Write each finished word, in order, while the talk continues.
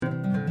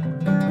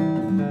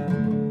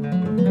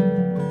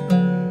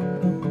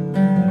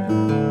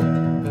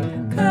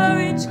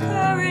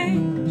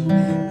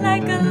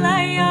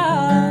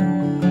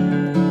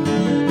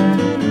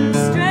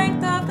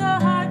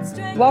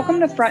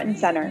Welcome to Front and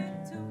Center,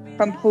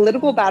 from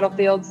political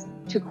battlefields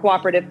to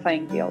cooperative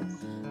playing fields,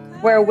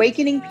 where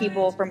awakening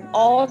people from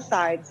all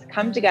sides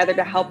come together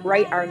to help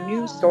write our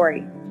new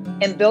story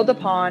and build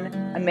upon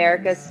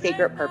America's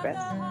sacred purpose,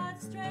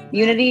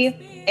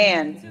 unity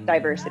and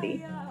diversity,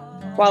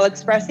 while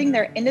expressing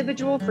their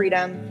individual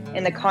freedom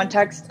in the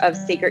context of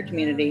sacred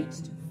community.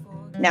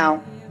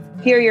 Now,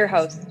 here are your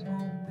hosts,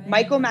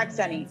 Michael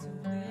Maxsenti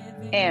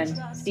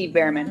and Steve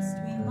Behrman.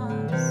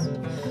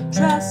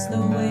 Trust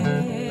the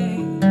way.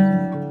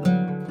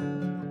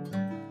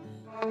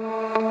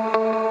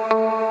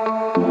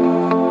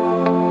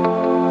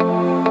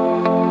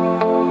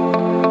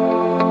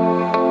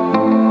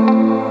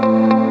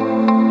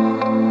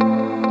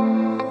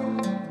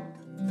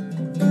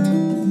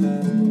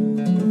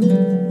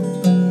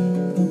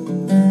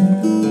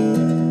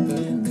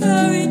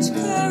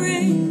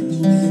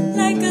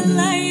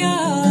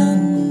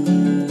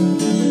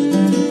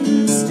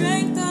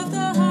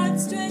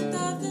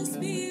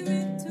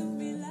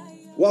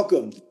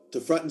 Welcome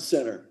to Front and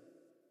Center,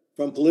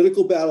 from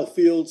political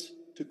battlefields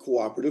to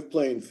cooperative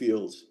playing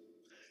fields.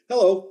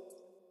 Hello,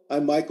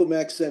 I'm Michael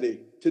Maxsenti.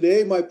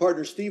 Today, my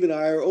partner Steve and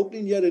I are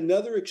opening yet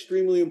another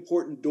extremely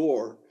important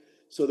door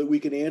so that we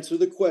can answer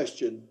the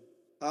question,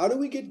 how do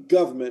we get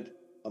government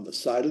on the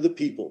side of the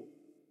people?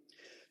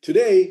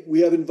 Today,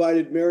 we have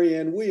invited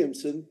Marianne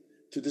Williamson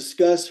to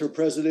discuss her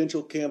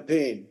presidential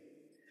campaign.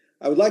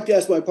 I would like to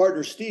ask my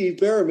partner Steve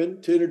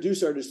Behrman to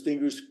introduce our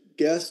distinguished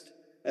guest,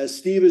 as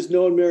Steve has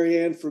known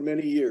Marianne for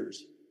many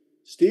years.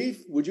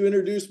 Steve, would you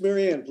introduce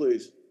Marianne,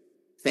 please?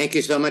 Thank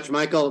you so much,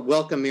 Michael.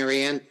 Welcome,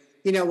 Marianne.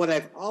 You know, what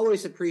I've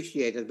always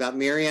appreciated about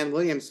Marianne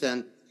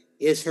Williamson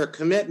is her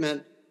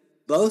commitment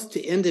both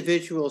to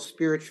individual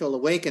spiritual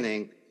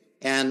awakening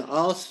and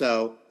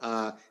also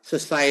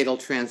societal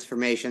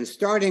transformation,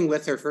 starting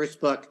with her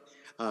first book,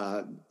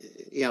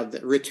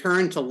 The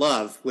Return to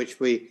Love, which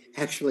we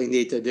actually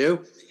need to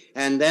do,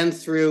 and then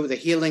through The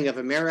Healing of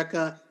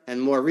America, and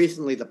more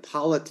recently, The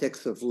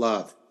Politics of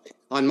Love.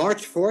 On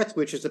March 4th,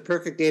 which is the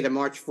perfect day to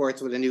March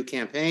 4th with a new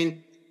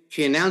campaign,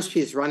 she announced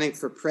she's running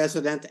for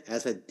president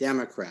as a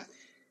Democrat.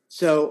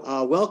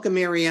 So welcome,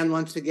 Marianne,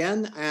 once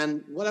again.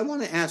 And what I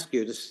want to ask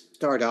you to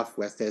start off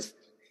with is,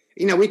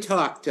 we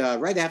talked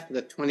right after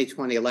the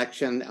 2020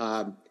 election,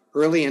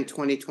 early in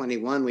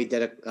 2021, we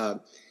did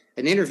an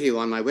interview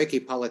on my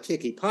Wiki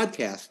Politiki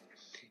podcast,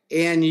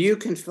 and you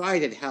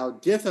confided how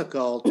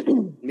difficult,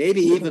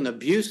 maybe even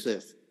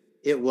abusive,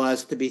 it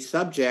was to be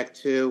subject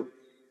to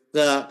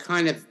the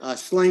kind of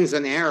slings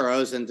and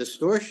arrows and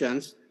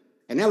distortions.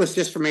 And that was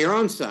just from your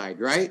own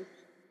side, right?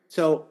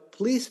 So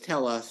please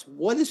tell us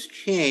what has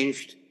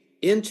changed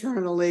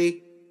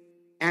internally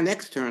and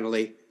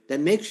externally that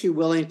makes you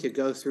willing to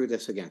go through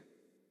this again?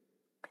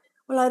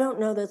 Well, I don't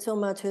know that so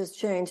much has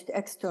changed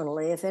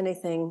externally. If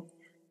anything,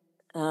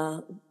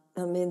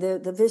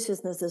 the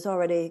viciousness is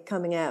already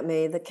coming at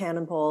me, the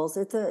cannonballs.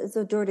 It's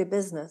a dirty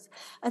business.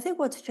 I think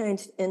what's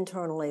changed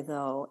internally,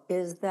 though,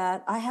 is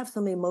that I have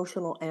some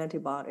emotional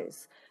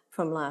antibodies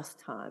from last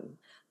time.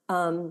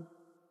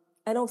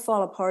 I don't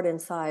fall apart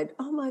inside.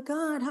 Oh, my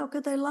God, how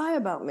could they lie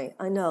about me?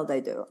 I know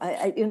they do.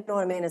 You know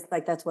what I mean? It's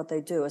like that's what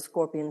they do. A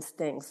scorpion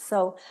stings.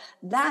 So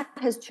that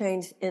has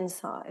changed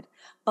inside.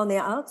 On the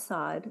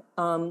outside,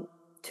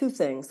 two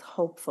things,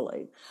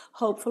 hopefully.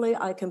 Hopefully,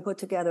 I can put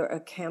together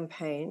a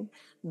campaign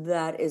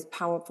that is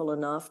powerful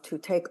enough to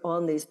take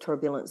on these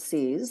turbulent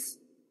seas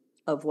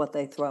of what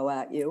they throw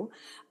at you.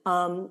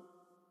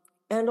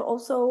 And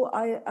also,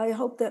 I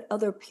hope that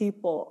other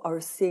people are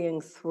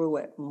seeing through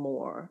it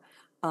more,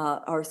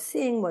 are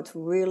seeing what's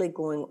really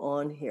going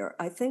on here.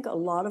 I think a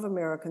lot of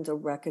Americans are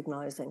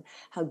recognizing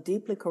how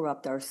deeply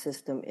corrupt our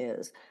system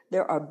is.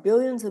 There are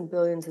billions and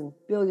billions and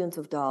billions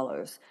of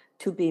dollars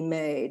to be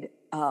made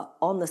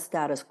on the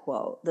status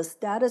quo. The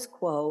status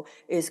quo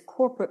is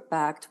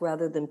corporate-backed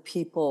rather than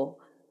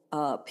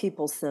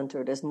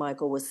people-centered, as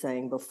Michael was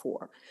saying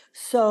before.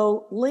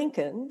 So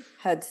Lincoln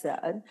had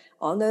said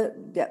on the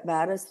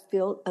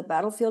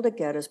battlefield at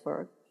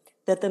Gettysburg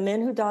that the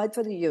men who died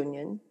for the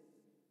Union,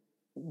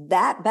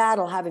 that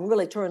battle having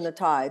really turned the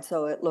tide,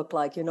 so it looked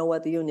like, you know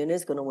what, the Union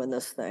is going to win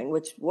this thing,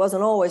 which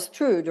wasn't always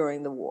true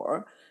during the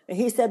war. And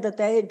he said that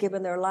they had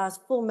given their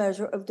last full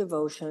measure of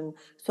devotion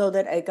so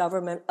that a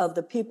government of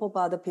the people,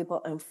 by the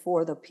people, and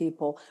for the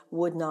people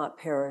would not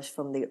perish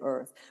from the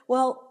earth.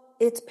 Well,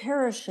 it's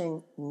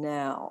perishing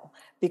now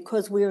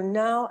because we are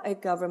now a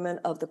government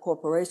of the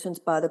corporations,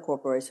 by the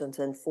corporations,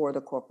 and for the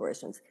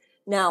corporations.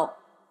 Now,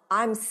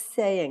 I'm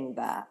saying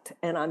that,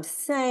 and I'm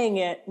saying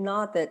it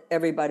not that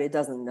everybody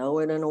doesn't know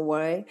it in a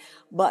way,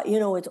 but,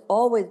 it's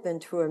always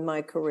been true in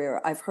my career.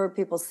 I've heard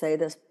people say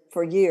this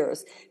for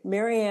years.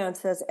 Marianne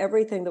says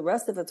everything the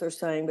rest of us are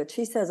saying, but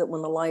she says it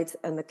when the lights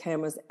and the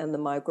cameras and the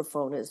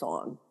microphone is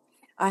on.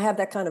 I have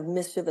that kind of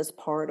mischievous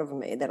part of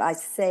me that I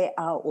say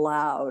out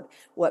loud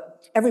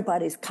what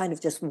everybody's kind of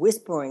just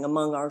whispering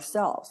among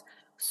ourselves.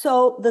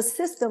 So the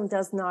system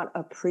does not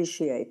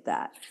appreciate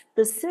that.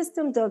 The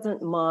system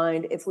doesn't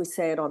mind if we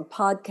say it on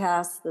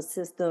podcasts. The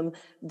system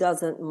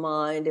doesn't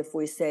mind if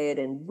we say it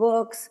in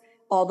books.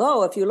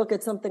 although if you look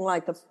at something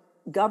like the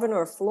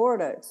governor of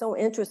Florida, it's so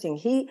interesting.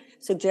 He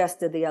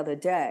suggested the other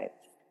day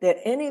that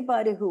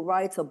anybody who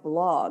writes a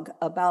blog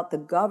about the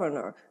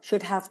governor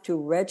should have to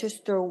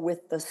register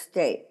with the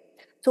state.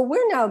 So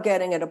we're now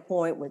getting at a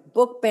point with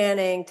book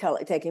banning,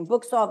 taking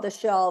books off the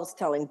shelves,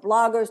 telling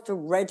bloggers to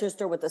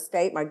register with the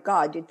state. My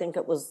God, you'd think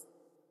it was,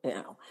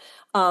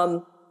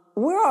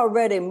 we're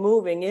already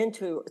moving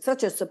into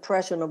such a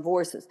suppression of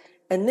voices.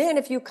 And then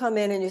if you come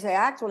in and you say,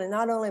 actually,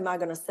 not only am I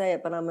going to say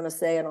it, but I'm going to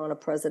say it on a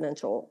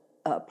presidential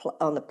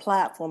on the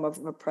platform of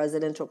a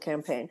presidential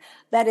campaign.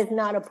 That is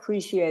not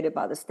appreciated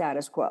by the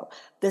status quo.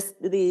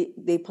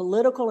 The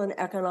political and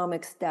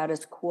economic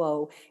status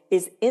quo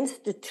is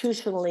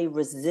institutionally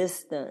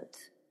resistant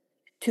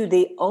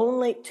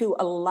to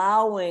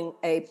allowing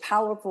a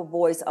powerful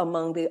voice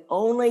among the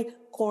only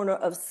corner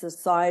of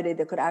society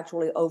that could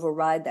actually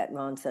override that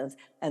nonsense,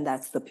 and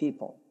that's the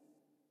people.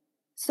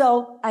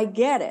 So I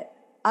get it.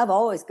 I've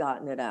always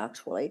gotten it,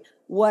 actually.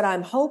 What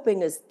I'm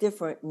hoping is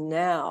different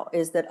now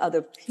is that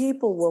other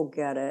people will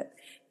get it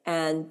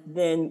and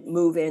then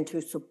move in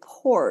to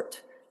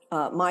support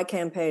my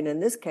campaign in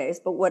this case,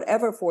 but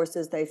whatever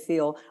forces they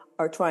feel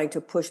are trying to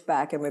push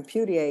back and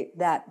repudiate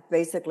that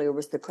basically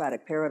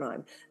aristocratic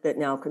paradigm that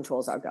now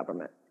controls our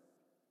government.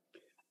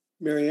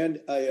 Marianne,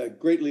 I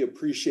greatly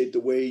appreciate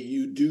the way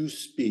you do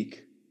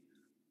speak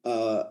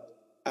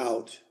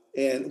out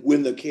and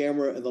when the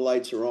camera and the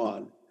lights are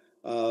on.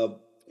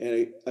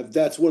 And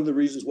that's one of the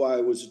reasons why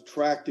I was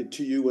attracted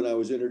to you when I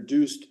was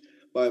introduced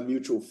by a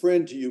mutual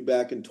friend to you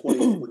back in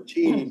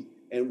 2014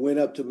 and went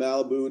up to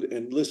Malibu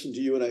and listened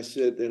to you.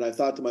 And I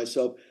thought to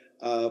myself,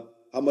 how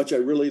much I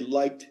really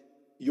liked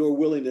your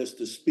willingness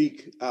to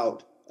speak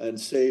out and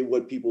say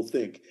what people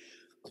think.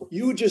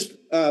 You just,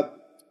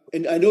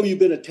 and I know you've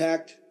been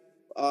attacked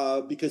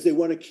because they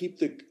want to keep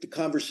the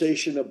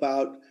conversation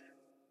about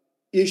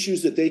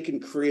issues that they can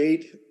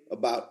create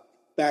about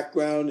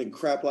background and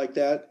crap like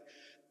that.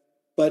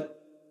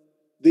 But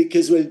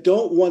because they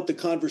don't want the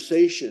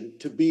conversation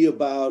to be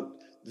about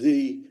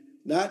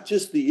not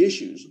just the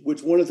issues,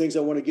 which one of the things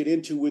I want to get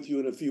into with you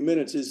in a few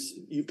minutes is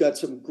you've got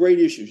some great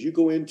issues. You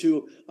go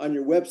into on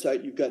your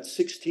website, you've got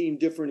 16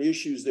 different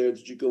issues there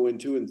that you go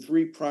into and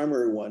 3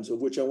 primary ones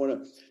of which I want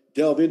to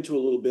delve into a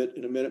little bit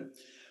in a minute.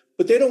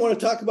 But they don't want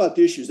to talk about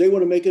the issues. They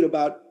want to make it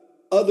about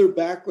other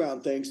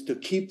background things to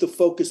keep the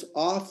focus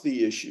off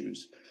the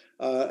issues.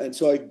 And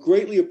so I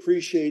greatly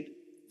appreciate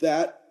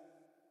that.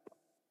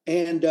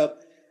 And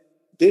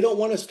they don't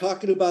want us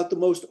talking about the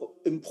most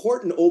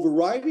important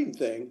overriding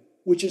thing,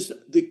 which is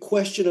the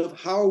question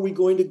of how are we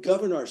going to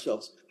govern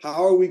ourselves?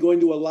 How are we going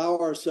to allow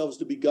ourselves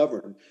to be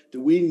governed?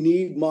 Do we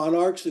need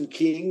monarchs and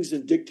kings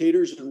and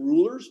dictators and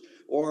rulers?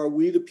 Or are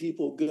we the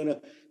people going to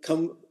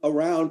come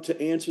around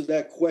to answer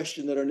that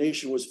question that our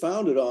nation was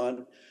founded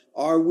on?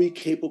 Are we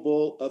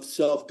capable of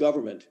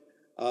self-government?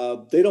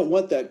 They don't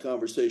want that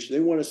conversation.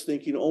 They want us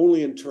thinking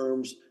only in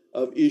terms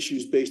of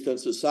issues based on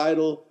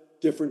societal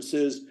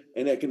differences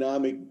and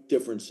economic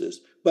differences.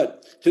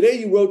 But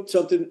today you wrote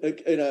something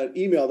in an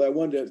email that I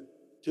wanted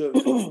to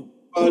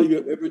draw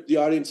the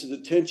audience's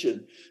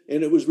attention,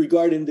 and it was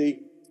regarding the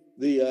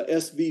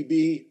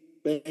SVB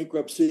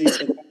bankruptcy,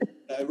 and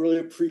I really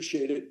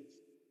appreciate it.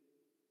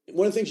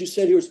 One of the things you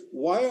said here is,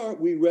 why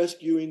aren't we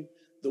rescuing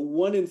the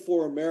 1 in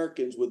 4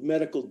 Americans with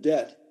medical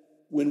debt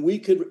when we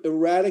could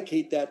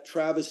eradicate that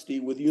travesty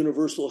with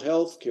universal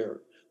health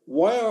care?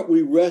 Why aren't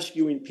we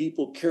rescuing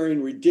people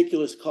carrying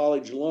ridiculous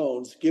college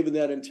loans, given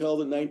that until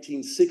the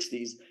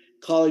 1960s,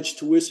 college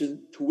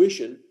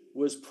tuition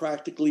was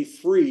practically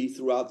free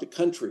throughout the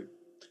country?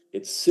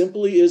 It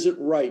simply isn't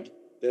right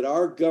that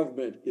our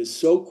government is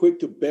so quick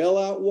to bail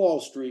out Wall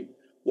Street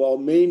while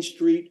Main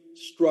Street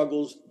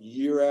struggles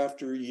year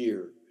after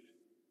year.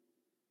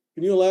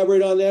 Can you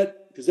elaborate on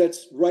that? Because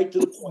that's right to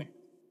the point.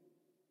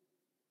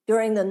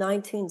 During the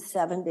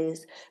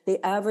 1970s,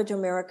 the average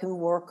American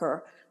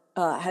worker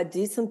had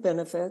decent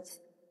benefits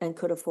and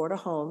could afford a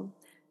home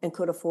and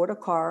could afford a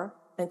car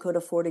and could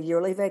afford a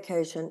yearly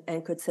vacation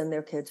and could send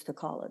their kids to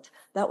college.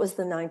 That was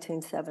the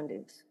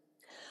 1970s.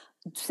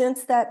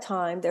 Since that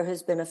time, there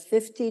has been a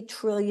 $50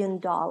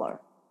 trillion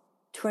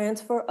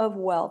transfer of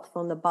wealth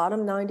from the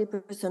bottom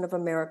 90% of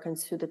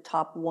Americans to the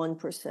top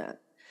 1%.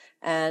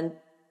 And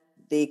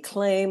the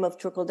claim of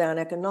trickle-down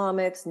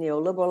economics,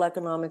 neoliberal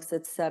economics,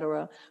 et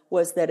cetera,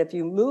 was that if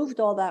you moved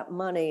all that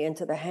money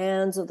into the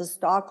hands of the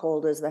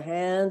stockholders, the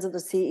hands of the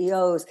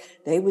CEOs,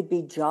 they would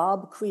be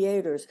job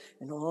creators,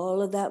 and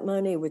all of that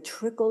money would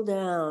trickle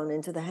down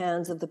into the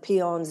hands of the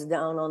peons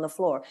down on the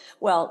floor.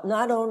 Well,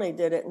 not only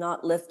did it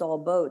not lift all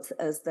boats,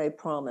 as they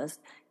promised,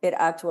 it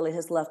actually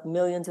has left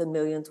millions and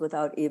millions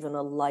without even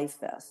a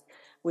life vest.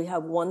 We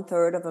have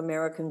 1/3 of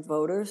American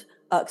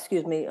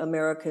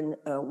American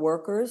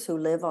workers who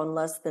live on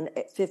less than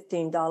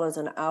 $15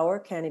 an hour,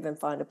 can't even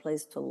find a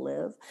place to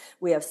live.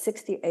 We have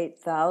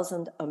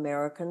 68,000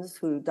 Americans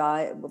who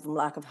die from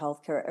lack of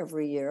health care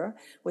every year.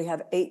 We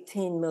have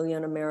 18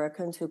 million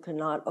Americans who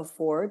cannot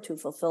afford to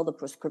fulfill the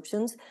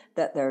prescriptions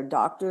that their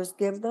doctors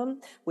give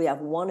them. We have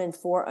 1 in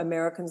 4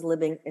 Americans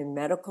living in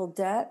medical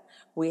debt.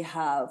 We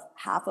have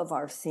half of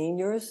our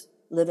seniors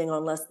living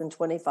on less than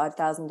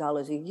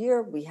 $25,000 a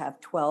year. We have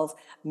 12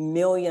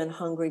 million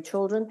hungry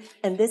children.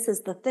 And this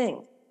is the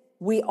thing.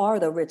 We are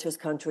the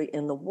richest country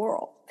in the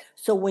world.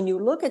 So when you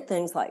look at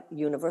things like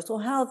universal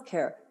health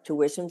care,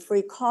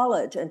 tuition-free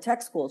college and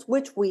tech schools,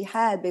 which we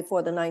had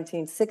before the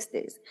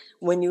 1960s,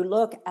 when you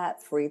look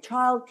at free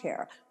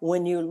childcare,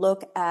 when you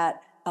look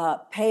at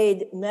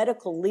paid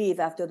medical leave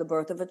after the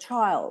birth of a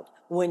child,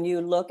 when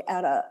you look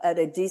at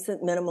a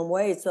decent minimum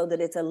wage so that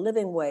it's a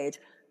living wage,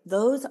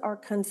 those are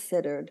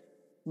considered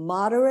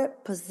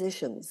moderate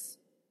positions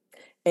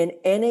in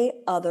any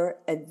other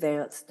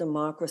advanced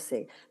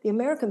democracy. The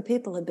American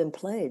people have been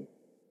played.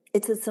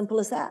 It's as simple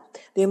as that.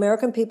 The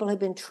American people have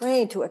been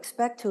trained to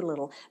expect too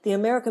little. The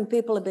American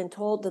people have been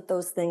told that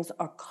those things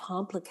are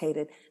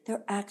complicated.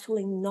 They're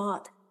actually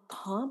not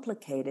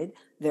complicated.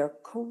 They're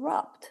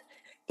corrupt.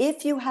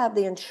 If you have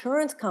the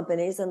insurance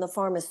companies and the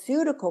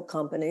pharmaceutical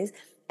companies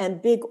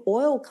and big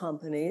oil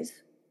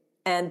companies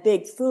and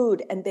big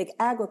food and big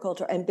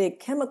agriculture and big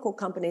chemical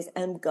companies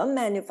and gun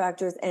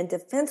manufacturers and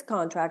defense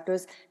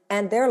contractors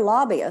and their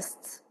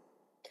lobbyists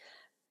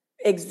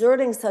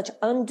exerting such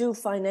undue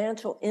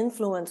financial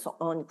influence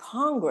on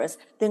Congress,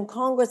 then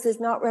Congress is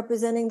not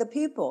representing the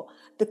people.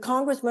 The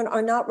congressmen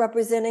are not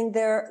representing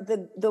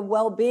the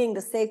well-being,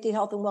 the safety,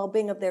 health, and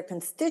well-being of their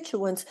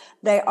constituents.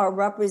 They are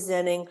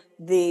representing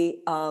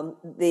the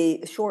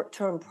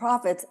short-term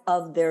profits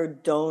of their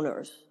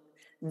donors.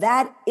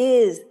 That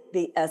is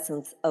the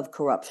essence of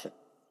corruption.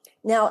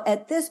 Now,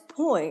 at this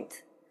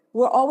point,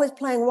 we're always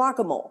playing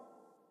whack-a-mole.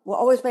 We're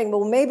always saying,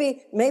 well,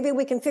 maybe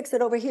we can fix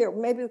it over here.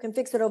 Maybe we can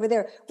fix it over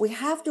there. We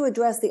have to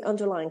address the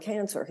underlying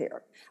cancer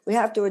here. We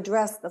have to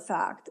address the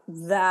fact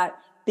that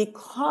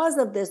because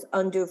of this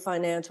undue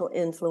financial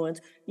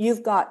influence,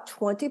 you've got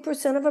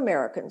 20% of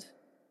Americans.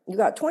 You've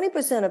got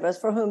 20% of us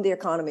for whom the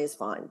economy is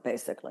fine,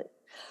 basically.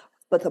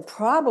 But the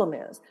problem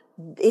is,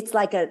 it's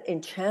like an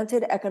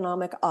enchanted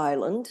economic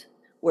island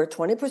where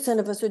 20%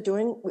 of us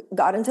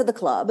got into the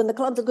club, and the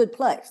club's a good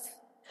place.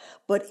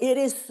 But it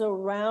is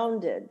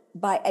surrounded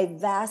by a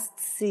vast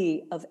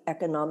sea of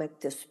economic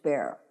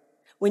despair.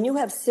 When you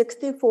have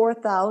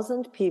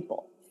 64,000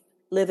 people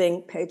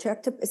living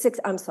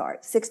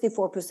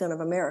 64% of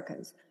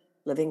Americans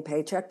living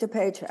paycheck to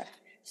paycheck,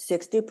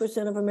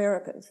 60% of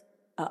Americans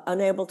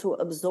unable to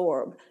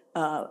absorb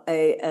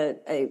a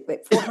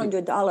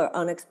 $400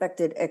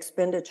 unexpected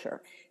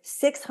expenditure,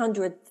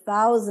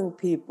 600,000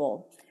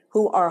 people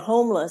who are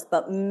homeless,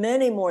 but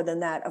many more than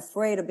that,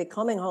 afraid of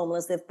becoming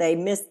homeless if they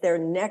miss their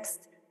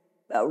next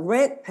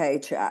rent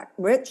check.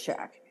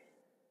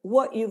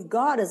 What you've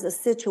got is a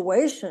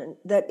situation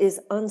that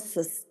is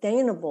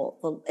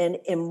unsustainable and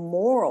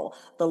immoral,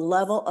 the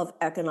level of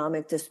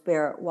economic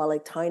despair, while a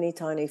tiny,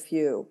 tiny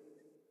few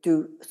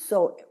do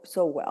so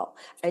well.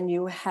 And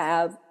you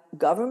have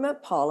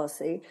government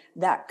policy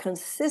that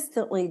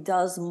consistently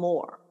does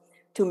more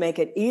to make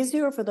it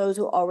easier for those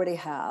who already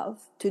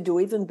have to do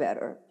even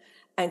better,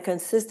 and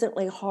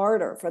consistently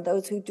harder for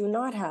those who do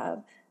not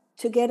have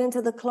to get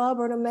into the club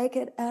or to make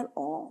it at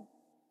all.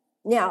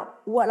 Now,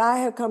 what I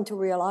have come to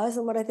realize,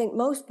 and what I think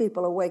most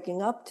people are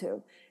waking up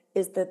to,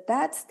 is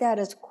that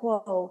status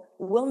quo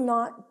will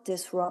not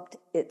disrupt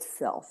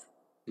itself.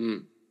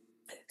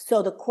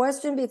 So the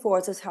question before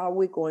us is, how are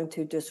we going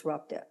to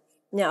disrupt it?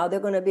 Now, there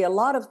are going to be a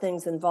lot of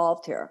things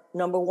involved here.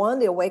 Number one,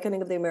 the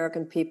awakening of the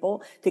American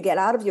people to get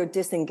out of your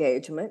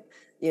disengagement,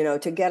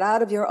 to get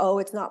out of your,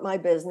 it's not my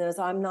business,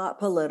 I'm not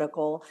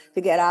political,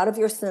 to get out of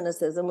your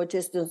cynicism, which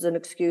is just an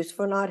excuse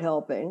for not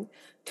helping,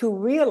 to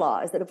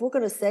realize that if we're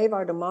going to save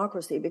our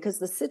democracy, because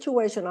the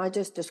situation I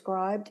just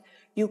described,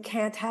 you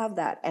can't have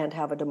that and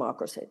have a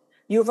democracy.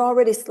 We've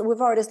already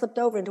slipped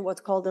over into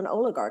what's called an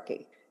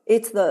oligarchy.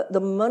 It's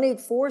the moneyed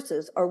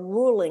forces are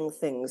ruling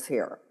things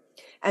here.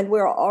 And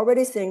we're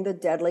already seeing the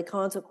deadly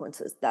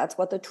consequences. That's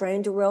what the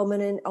train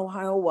derailment in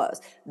Ohio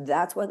was.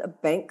 That's what a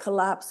bank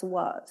collapse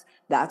was.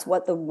 That's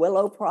what the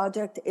Willow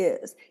Project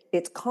is.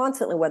 It's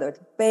constantly, whether it's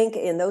bank,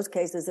 in those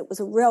cases, it was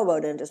a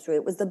railroad industry,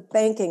 it was the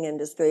banking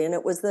industry, and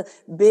it was the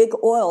big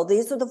oil.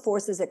 These are the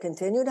forces that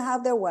continue to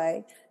have their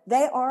way.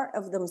 They are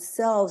of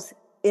themselves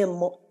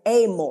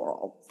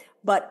amoral.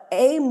 But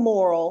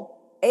amoral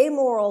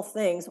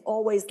things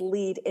always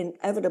lead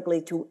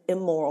inevitably to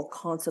immoral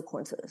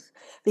consequences.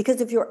 Because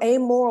if you're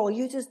amoral,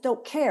 you just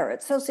don't care.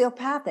 It's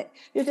sociopathic.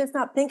 You're just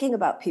not thinking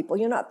about people.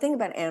 You're not thinking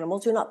about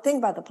animals. You're not thinking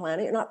about the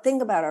planet. You're not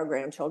thinking about our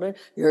grandchildren.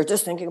 You're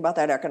just thinking about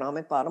that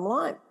economic bottom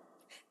line.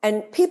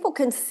 And people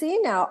can see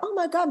now, oh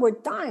my God, we're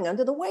dying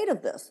under the weight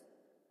of this.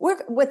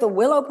 We're with the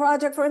Willow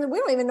Project, for instance, we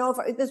don't even know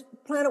if this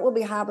planet will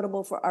be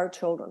habitable for our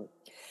children.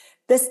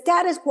 The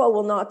status quo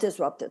will not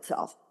disrupt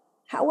itself.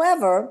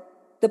 However,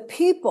 the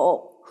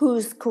people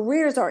whose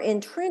careers are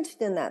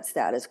entrenched in that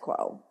status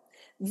quo,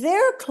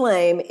 their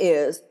claim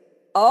is,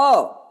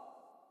 oh,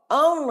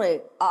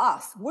 only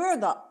us. We're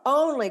the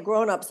only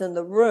grown-ups in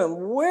the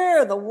room.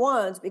 We're the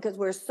ones, because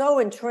we're so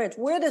entrenched.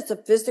 We're the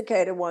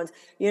sophisticated ones.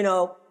 You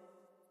know,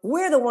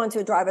 we're the ones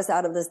who drive us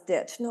out of this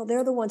ditch. No,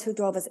 they're the ones who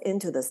drove us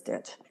into this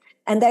ditch.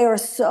 And they are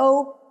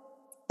so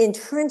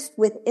entrenched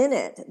within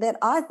it that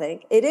I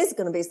think it is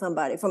going to be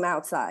somebody from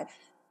outside.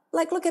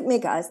 Like, look at me,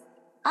 guys.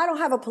 I don't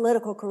have a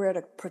political career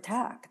to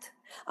protect.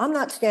 I'm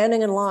not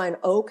standing in line.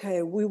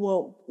 Okay, we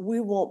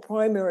won't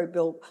primary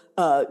Joe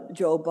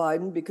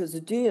Biden because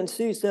the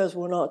DNC says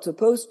we're not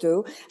supposed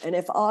to. And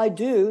if I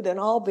do, then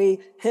I'll be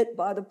hit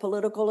by the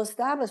political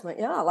establishment.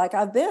 Yeah, like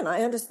I've been.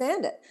 I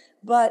understand it.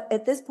 But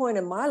at this point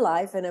in my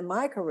life and in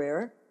my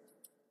career,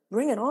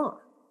 bring it on.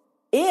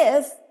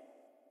 If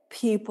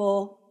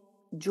people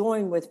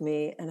join with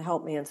me and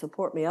help me and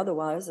support me,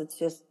 otherwise it's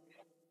just,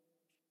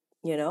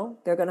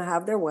 they're going to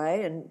have their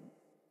way and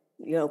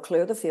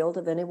clear the field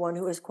of anyone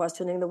who is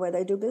questioning the way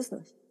they do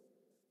business.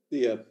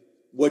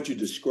 What you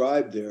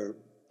described there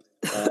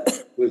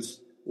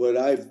was what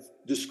I've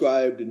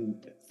described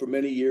for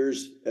many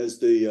years as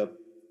the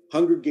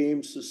Hunger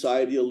Games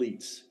society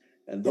elites.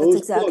 And those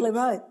That's exactly books,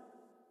 right.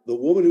 The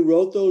woman who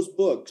wrote those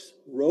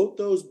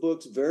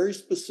books very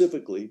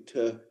specifically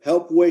to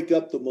help wake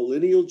up the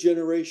millennial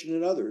generation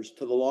and others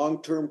to the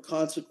long-term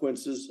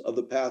consequences of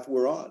the path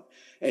we're on.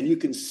 And you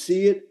can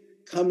see it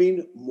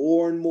coming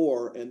more and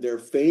more, and their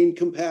feigned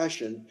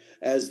compassion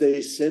as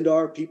they send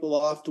our people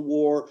off to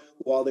war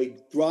while they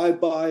drive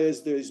by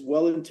as there's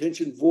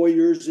well-intentioned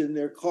voyeurs in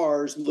their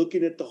cars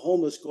looking at the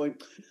homeless going,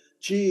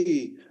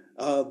 gee,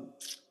 so.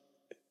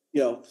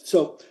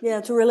 Yeah,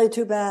 it's really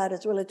too bad.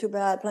 It's really too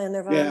bad playing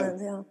their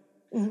violins. Yeah.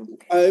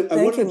 Mm-hmm.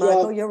 Thank you,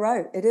 Michael. You're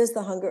right. It is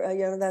the hunger.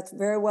 That's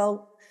very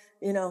well,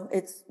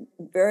 it's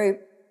very,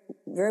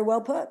 very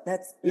well put.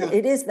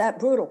 It is that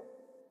brutal.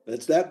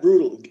 It's that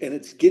brutal, and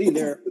it's getting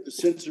there with the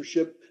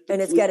censorship,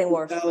 and it's getting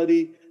worse.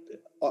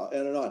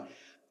 And on.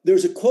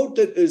 There's a quote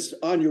that is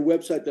on your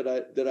website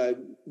that I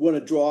want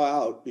to draw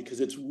out because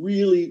it's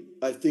really,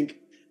 I think,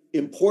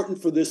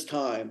 important for this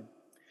time,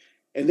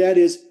 and that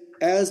is,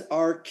 as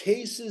our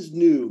case is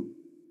new,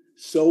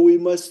 so we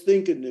must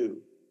think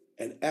anew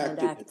and act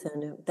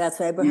anew.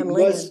 That's Abraham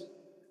Lincoln.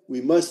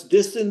 We must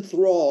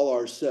disenthrall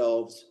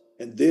ourselves,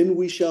 and then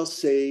we shall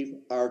save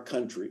our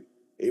country.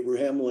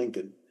 Abraham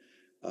Lincoln.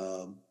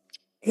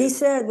 He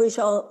said we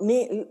shall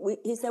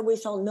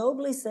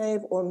nobly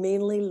save or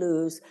meanly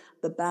lose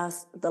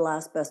the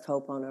last best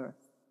hope on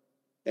earth.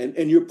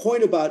 And your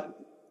point about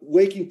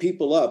waking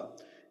people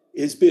up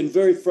has been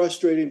very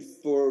frustrating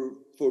for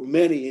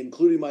many,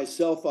 including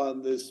myself,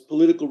 on this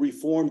political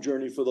reform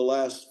journey for the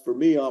last, for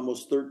me,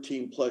 almost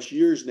 13 plus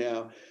years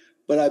now.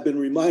 But I've been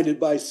reminded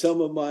by some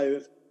of my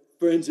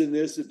friends in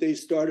this that they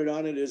started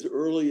on it as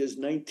early as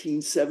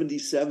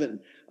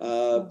 1977,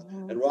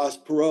 and Ross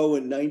Perot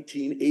in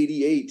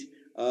 1988.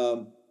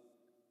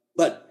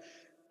 But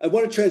I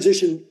want to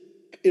transition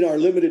in our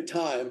limited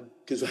time,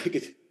 because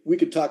we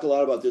could talk a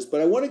lot about this,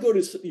 but I want to go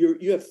to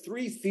you have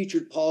 3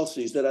 featured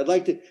policies that I'd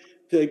like to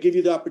give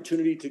you the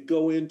opportunity to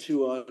go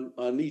into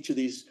on each of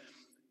these.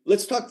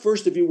 Let's talk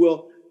first, if you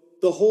will,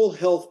 the whole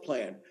health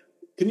plan.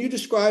 Can you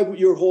describe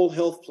your whole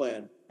health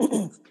plan?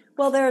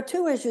 Well, there are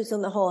 2 issues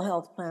in the whole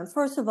health plan.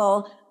 First of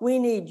all, we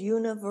need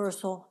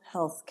universal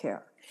health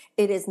care.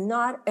 It is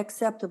not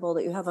acceptable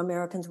that you have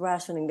Americans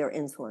rationing their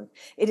insulin.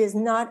 It is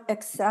not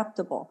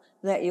acceptable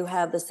that you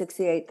have the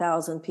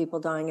 68,000 people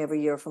dying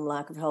every year from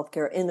lack of health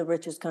care in the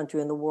richest country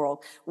in the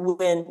world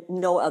when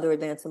no other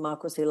advanced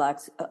democracy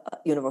lacks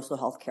universal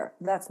health care.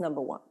 That's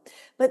number 1.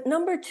 But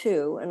number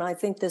 2, and I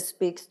think this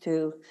speaks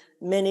to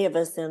many of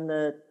us in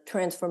the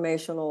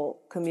transformational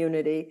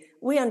community,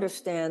 we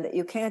understand that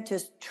you can't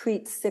just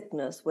treat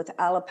sickness with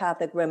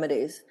allopathic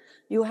remedies.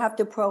 You have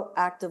to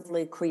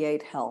proactively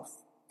create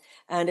health.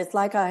 And it's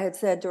like I had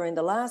said during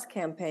the last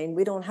campaign,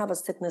 we don't have a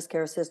sickness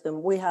care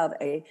system. We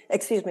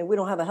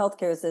don't have a health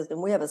care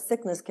system. We have a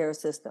sickness care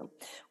system.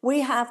 We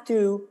have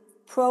to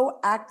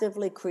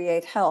proactively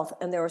create health.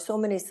 And there are so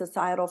many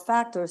societal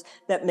factors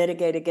that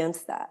mitigate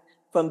against that,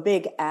 from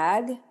big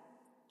ag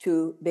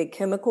to big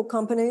chemical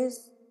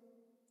companies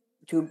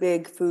to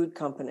big food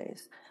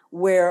companies,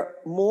 where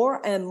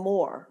more and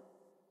more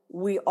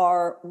we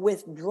are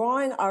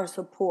withdrawing our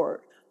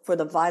support for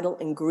the vital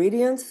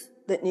ingredients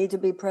that need to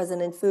be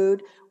present in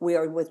food. We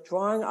are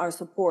withdrawing our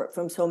support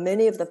from so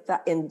many of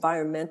the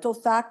environmental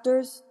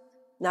factors,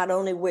 not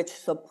only which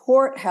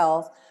support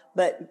health,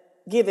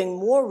 but giving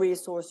more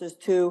resources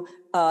to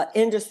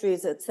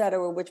industries, et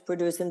cetera, which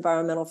produce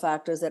environmental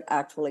factors that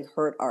actually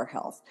hurt our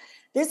health.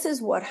 This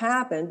is what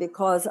happened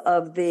because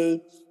of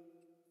the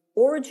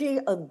orgy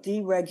of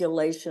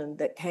deregulation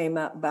that came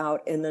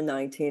about in the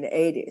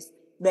 1980s.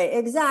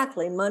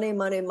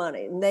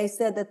 Money. And they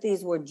said that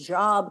these were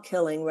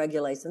job-killing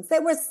regulations. They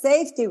were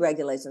safety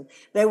regulations.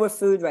 They were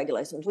food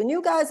regulations. When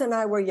you guys and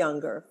I were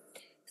younger,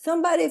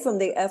 somebody from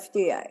the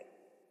FDA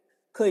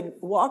could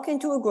walk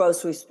into a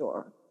grocery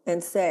store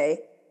and say,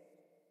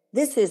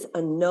 This is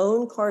a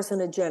known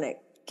carcinogenic.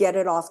 Get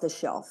it off the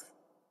shelf.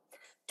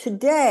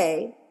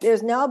 Today,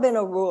 there's now been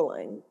a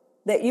ruling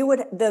that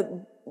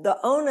the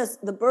onus,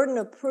 the burden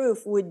of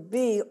proof would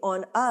be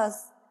on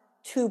us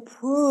to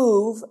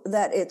prove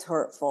that it's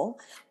hurtful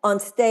on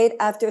state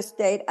after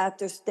state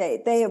after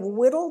state. They have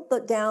whittled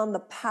down the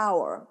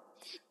power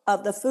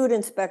of the food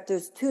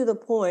inspectors to the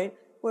point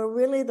where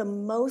really the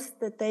most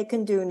that they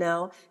can do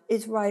now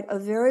is write a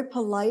very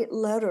polite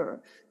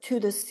letter to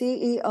the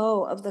CEO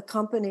of the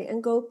company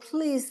and go,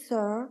 please,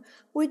 sir,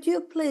 would you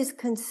please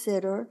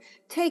consider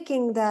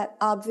taking that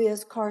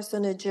obvious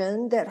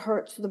carcinogen that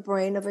hurts the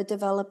brain of a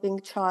developing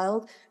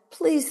child?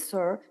 Please,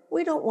 sir,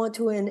 we don't want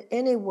to in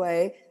any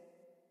way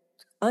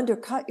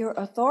undercut your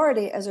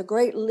authority as a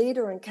great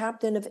leader and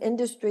captain of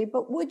industry,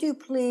 but would you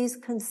please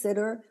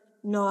consider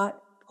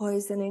not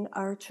poisoning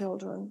our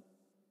children?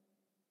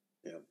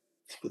 Yeah.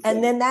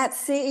 And then that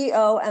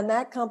CEO and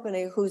that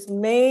company, whose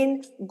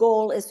main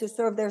goal is to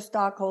serve their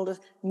stockholders,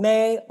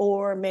 may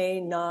or may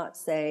not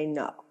say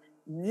no.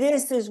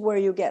 This is where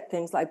you get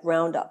things like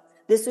Roundup.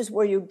 This is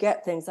where you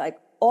get things like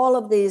all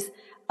of these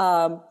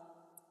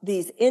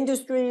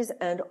industries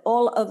and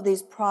all of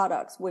these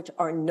products, which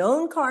are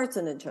known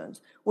carcinogens,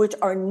 which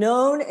are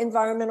known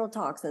environmental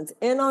toxins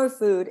in our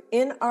food,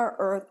 in our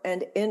earth,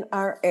 and in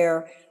our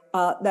air,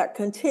 that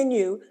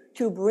continue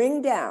to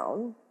bring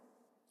down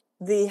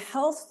the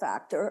health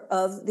factor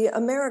of the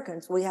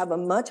Americans. We have a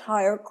much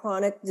higher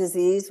chronic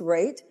disease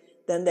rate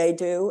than they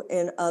do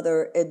in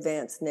other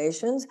advanced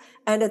nations.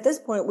 And at this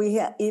point,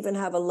 we even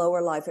have a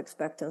lower life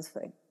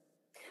expectancy.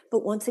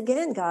 But once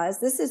again,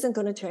 guys, this isn't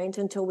going to change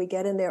until we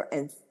get in there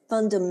and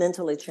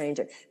fundamentally change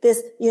it.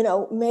 This,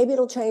 maybe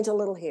it'll change a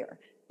little here.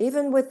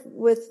 Even with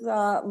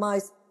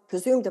my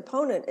presumed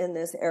opponent in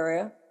this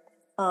area,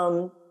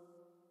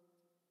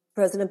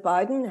 President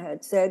Biden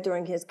had said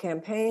during his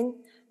campaign,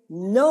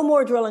 no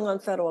more drilling on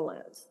federal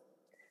lands.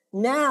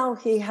 Now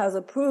he has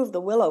approved the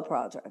Willow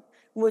Project,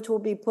 which will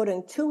be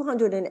putting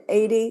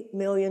 280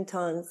 million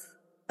tons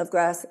of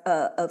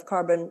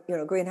carbon,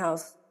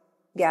 greenhouse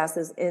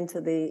gases into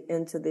the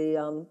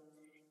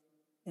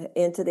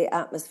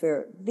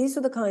atmosphere. These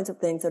are the kinds of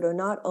things that are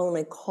not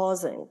only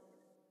causing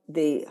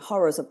the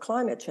horrors of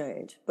climate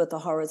change, but the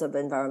horrors of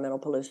environmental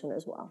pollution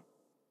as well.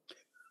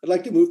 I'd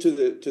like to move to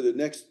the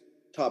next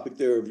topic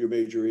there of your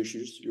major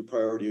issues, your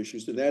priority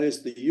issues, and that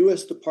is the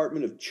U.S.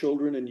 Department of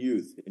Children and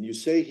Youth. And you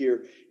say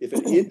here, if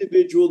an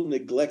individual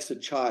neglects a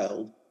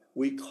child,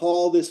 we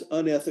call this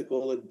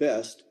unethical at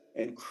best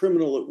and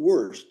criminal at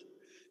worst.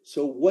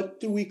 So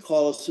what do we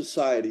call a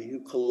society who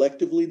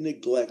collectively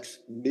neglects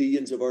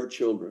millions of our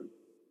children?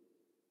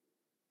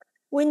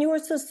 When your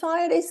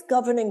society's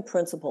governing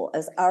principle,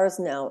 as ours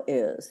now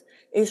is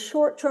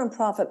short-term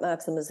profit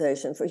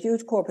maximization for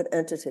huge corporate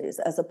entities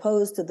as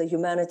opposed to the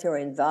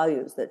humanitarian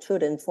values that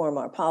should inform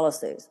our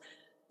policies,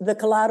 the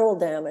collateral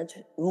damage,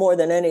 more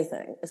than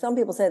anything. Some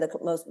people say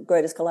the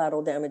greatest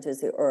collateral damage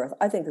is the earth.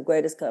 I think the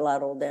greatest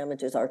collateral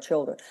damage is our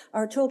children.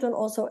 Our children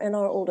also and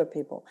our older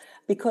people.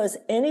 Because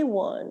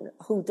anyone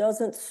who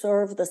doesn't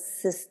serve the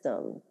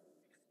system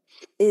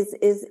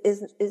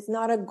is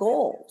not a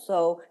goal.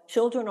 So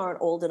children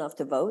aren't old enough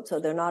to vote, so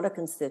they're not a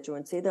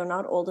constituency. They're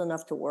not old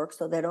enough to work,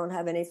 so they don't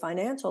have any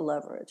financial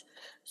leverage.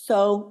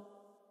 So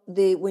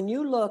when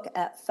you look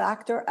at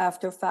factor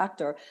after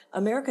factor,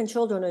 American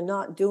children are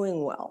not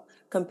doing well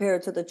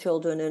compared to the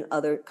children in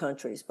other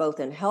countries, both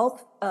in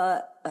health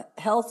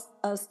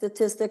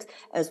statistics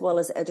as well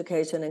as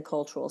education and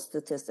cultural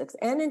statistics.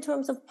 And in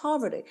terms of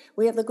poverty,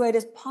 we have the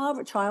greatest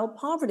child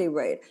poverty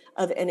rate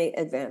of any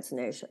advanced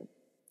nation.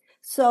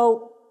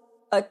 So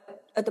a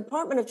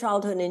Department of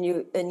Childhood and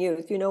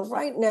Youth,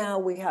 right now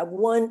we have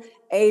one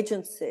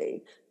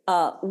agency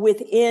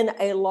within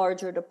a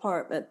larger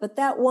department, but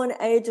that one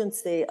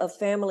agency of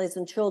families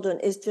and children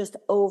is just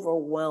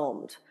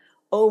overwhelmed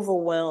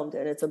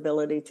in its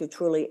ability to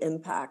truly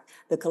impact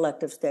the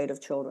collective state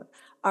of children.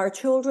 Our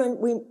children,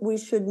 we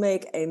should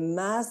make a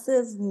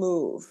massive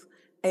move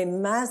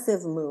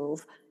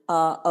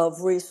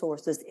of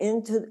resources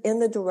in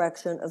the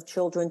direction of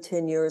children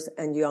 10 years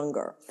and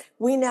younger.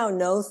 We now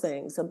know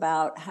things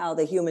about how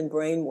the human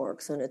brain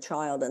works in a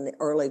child in the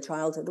early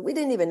childhood that we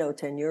didn't even know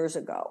 10 years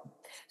ago.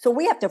 So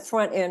we have to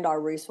front end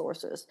our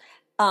resources.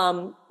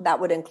 That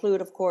would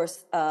include, of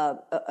course,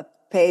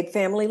 paid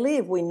family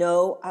leave. We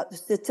know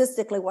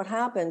statistically what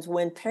happens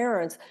when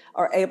parents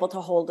are able to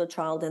hold a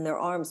child in their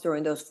arms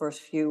during those first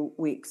few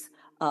weeks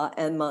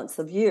and months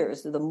of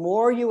years. The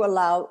more you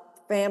allow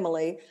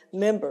family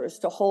members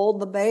to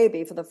hold the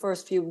baby for the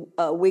first few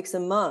weeks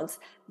and months,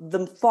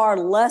 the far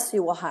less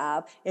you will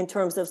have in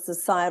terms of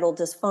societal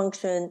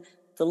dysfunction,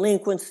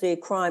 delinquency,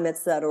 crime,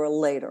 etc.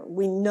 later.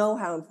 We know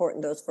how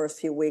important those first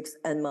few weeks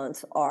and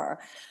months are.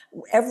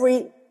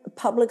 Every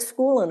public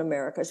school in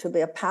America should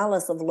be a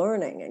palace of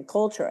learning and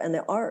culture and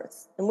the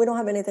arts, and we don't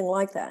have anything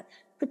like that.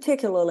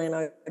 particularly in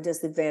our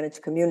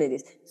disadvantaged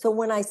communities. So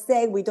when I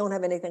say we don't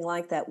have anything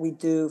like that, we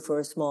do for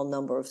a small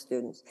number of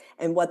students.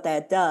 And what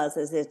that does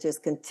is it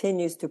just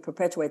continues to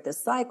perpetuate this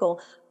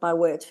cycle by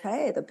which,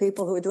 hey, the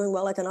people who are doing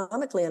well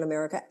economically in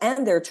America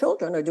and their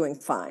children are doing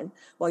fine,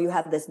 while you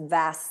have this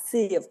vast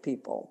sea of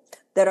people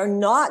that are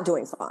not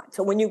doing fine.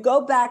 So when you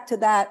go back to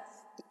that,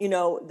 you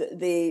know,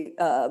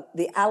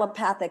 the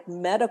allopathic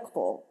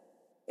medical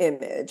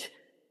image,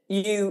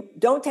 you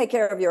don't take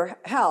care of your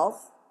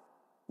health.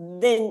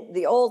 Then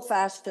the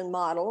old-fashioned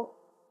model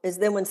is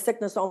then when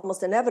sickness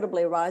almost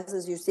inevitably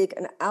arises, you seek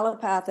an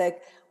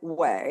allopathic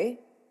way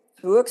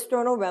through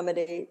external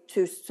remedy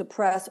to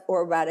suppress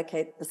or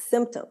eradicate the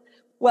symptom.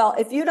 Well,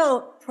 if you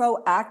don't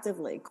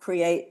proactively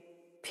create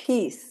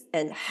peace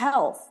and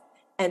health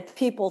and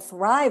people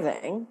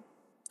thriving,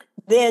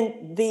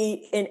 then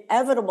the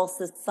inevitable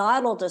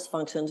societal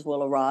dysfunctions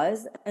will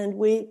arise, and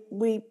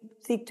we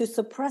seek to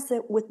suppress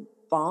it with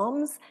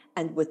bombs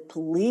and with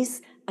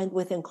police and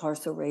with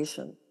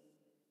incarceration.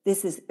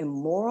 This is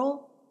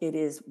immoral, it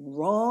is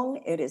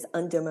wrong, it is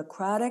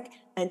undemocratic,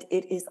 and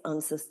it is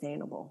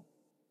unsustainable.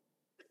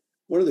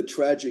 One of the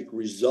tragic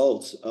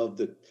results of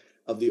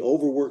the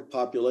overworked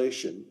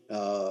population,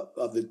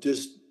 of the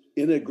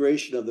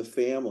disintegration of the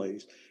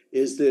families,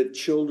 is that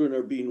children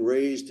are being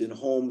raised in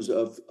homes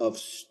of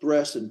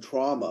stress and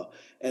trauma.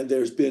 And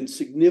there's been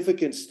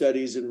significant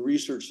studies and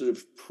research that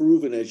have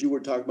proven, as you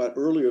were talking about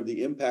earlier,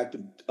 the impact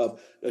of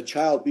a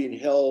child being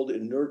held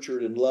and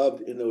nurtured and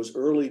loved in those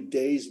early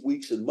days,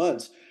 weeks, and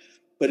months.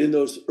 But in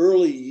those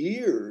early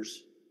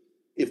years,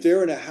 if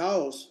they're in a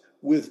house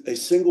with a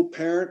single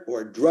parent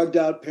or a drugged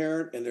out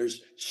parent and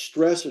there's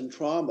stress and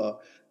trauma,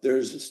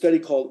 there's a study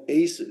called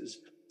ACEs,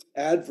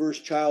 Adverse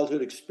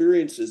Childhood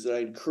Experiences, that I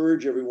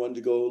encourage everyone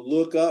to go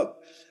look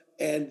up.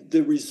 And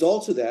the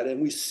results of that,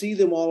 and we see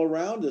them all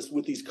around us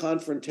with these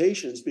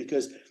confrontations,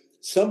 because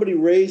somebody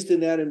raised in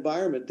that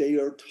environment, they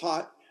are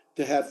taught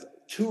to have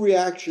two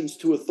reactions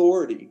to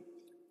authority: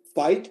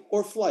 fight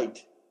or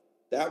flight.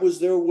 That was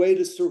their way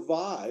to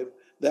survive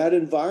that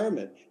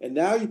environment. And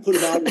now you put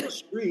them out in the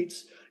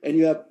streets, and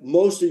you have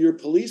most of your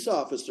police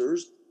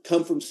officers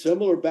come from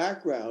similar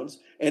backgrounds.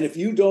 And if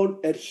you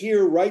don't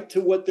adhere right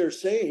to what they're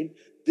saying,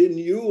 then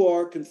you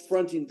are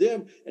confronting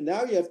them. And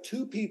now you have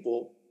two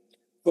people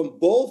from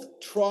both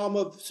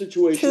trauma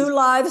situations. Two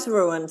lives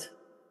ruined,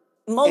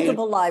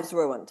 multiple lives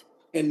ruined.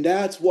 And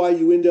that's why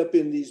you end up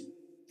in these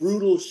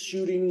brutal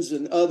shootings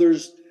and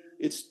others.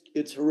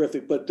 It's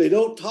horrific, but they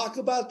don't talk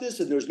about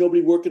this, and there's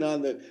nobody working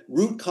on the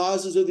root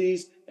causes of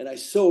these. And I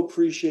so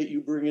appreciate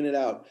you bringing it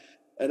out.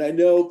 And I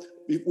know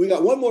we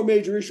got one more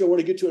major issue I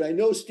want to get to, and I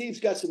know Steve's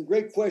got some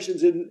great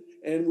questions, and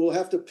we'll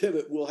have to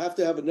pivot. We'll have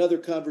to have another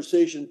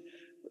conversation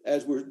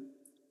as we're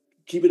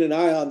keeping an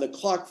eye on the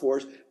clock for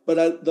us.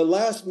 But the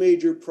last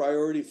major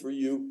priority for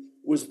you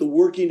was the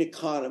working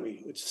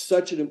economy. It's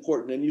such an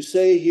important, and you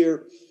say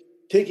here,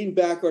 taking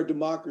back our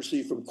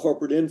democracy from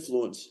corporate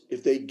influence.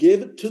 If they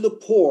give it to the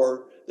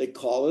poor, they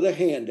call it a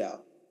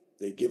handout.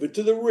 They give it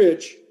to the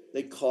rich,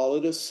 they call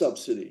it a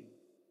subsidy.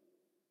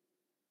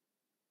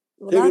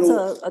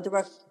 Well,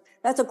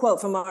 that's a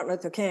quote from Martin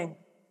Luther King.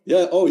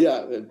 Yeah. Oh,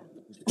 yeah.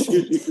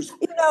 Excuse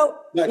me.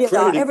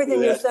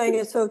 Everything you're saying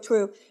is so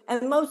true.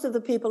 And most of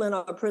the people in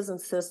our prison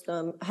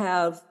system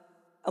have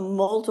a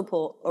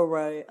multiple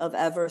array of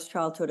adverse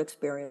childhood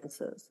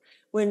experiences.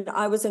 When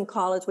I was in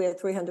college, we had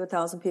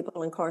 300,000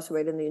 people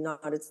incarcerated in the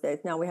United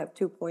States. Now we have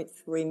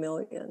 2.3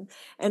 million.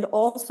 And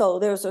also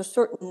there's a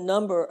certain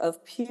number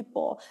of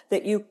people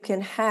that you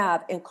can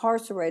have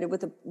incarcerated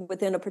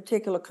within a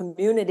particular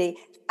community,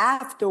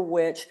 after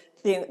which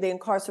the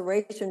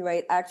incarceration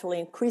rate actually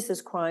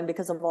increases crime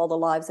because of all the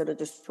lives that are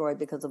destroyed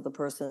because of the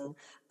person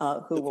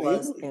who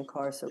was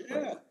incarcerated.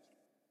 Yeah.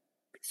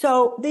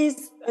 So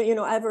these,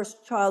 adverse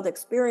child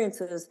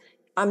experiences,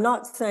 I'm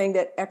not saying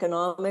that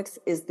economics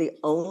is the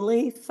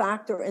only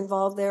factor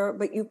involved there,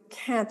 but you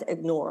can't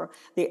ignore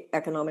the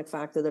economic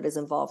factor that is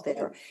involved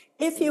there.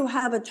 If you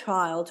have a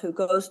child who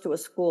goes to a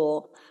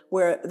school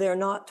where they're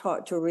not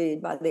taught to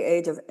read by the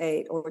age of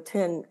 8 or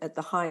 10 at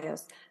the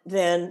highest,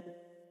 then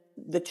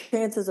the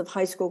chances of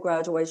high school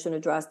graduation are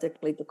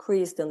drastically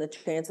decreased and the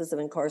chances of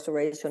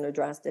incarceration are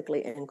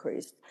drastically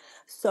increased.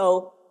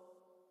 So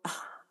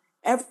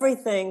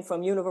everything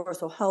from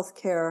universal health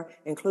care,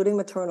 including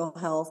maternal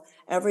health,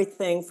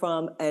 everything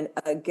from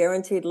a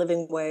guaranteed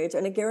living wage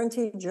and a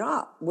guaranteed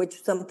job,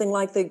 which something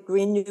like the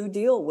Green New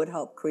Deal would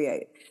help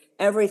create.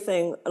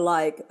 Everything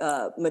like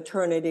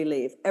maternity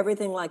leave,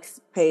 everything like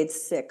paid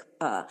sick,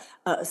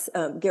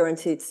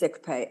 guaranteed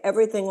sick pay,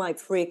 everything like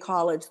free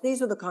college.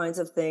 These are the kinds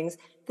of things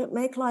that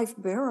make life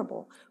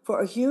bearable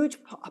for a huge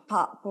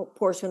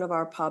portion of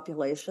our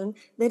population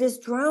that is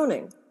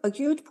drowning. A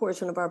huge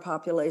portion of our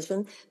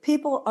population,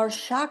 people are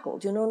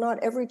shackled. Not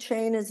every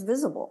chain is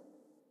visible.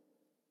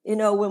 You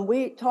know, when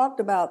we talked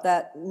about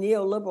that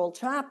neoliberal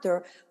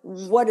chapter,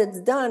 what it's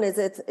done is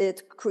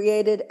it's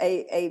created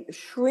a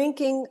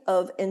shrinking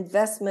of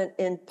investment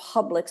in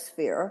public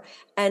sphere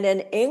and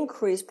an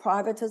increased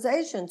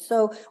privatization.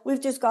 So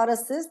we've just got a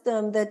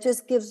system that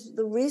just gives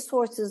the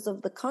resources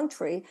of the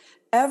country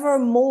ever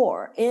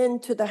more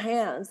into the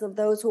hands of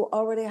those who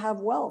already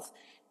have wealth.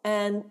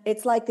 And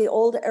it's like the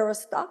old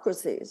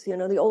aristocracies, you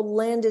know, the old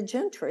landed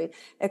gentry,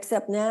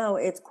 except now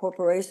it's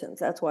corporations.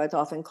 That's why it's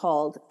often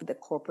called the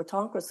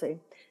corporatocracy,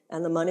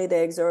 and the money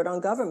they exert on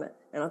government.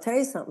 And I'll tell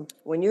you something,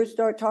 when you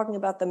start talking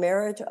about the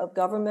marriage of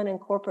government and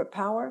corporate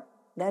power,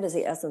 that is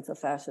the essence of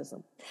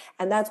fascism.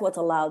 And that's what's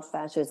allowed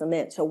fascism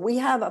in. So we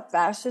have a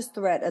fascist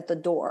threat at the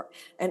door.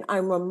 And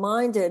I'm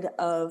reminded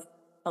of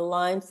a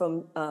line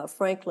from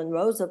Franklin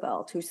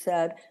Roosevelt, who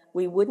said,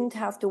 we wouldn't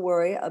have to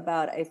worry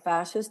about a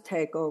fascist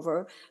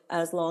takeover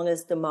as long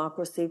as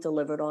democracy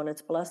delivered on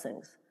its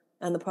blessings.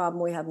 And the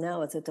problem we have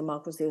now is that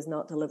democracy is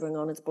not delivering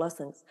on its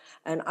blessings.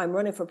 And I'm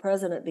running for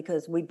president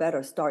because we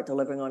better start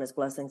delivering on its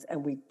blessings,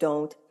 and we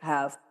don't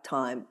have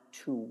time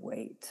to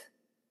wait.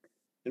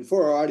 And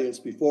for our audience,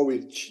 before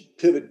we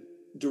pivot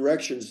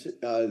directions,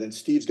 then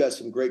Steve's got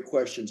some great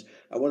questions.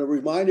 I want to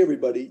remind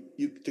everybody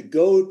to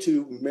go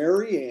to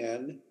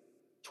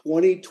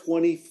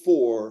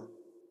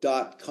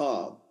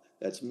Marianne2024.com.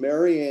 That's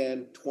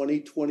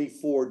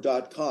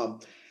Marianne2024.com.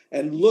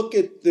 And look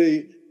at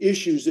the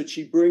issues that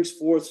she brings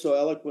forth so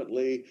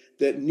eloquently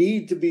that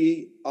need to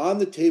be on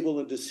the table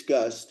and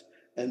discussed.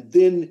 And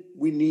then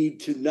we need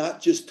to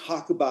not just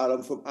talk about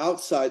them from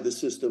outside the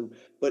system,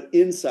 but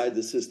inside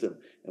the system.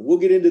 And we'll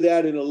get into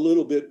that in a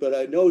little bit, but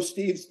I know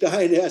Steve's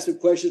dying to ask a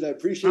question. I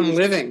appreciate it.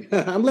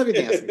 I'm living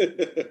the answer.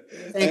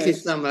 Thank you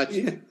so much.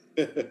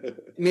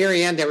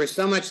 Marianne, there was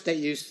so much that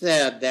you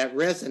said that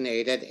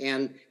resonated,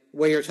 and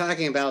where you're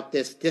talking about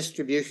this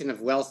distribution of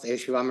wealth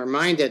issue, I'm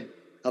reminded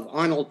of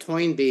Arnold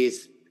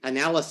Toynbee's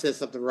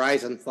analysis of the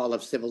rise and fall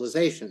of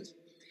civilizations.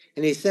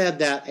 And he said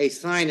that a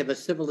sign of a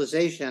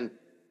civilization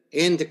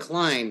in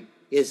decline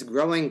is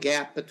growing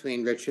gap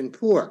between rich and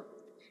poor.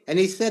 And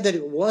he said that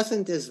it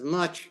wasn't as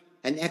much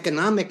an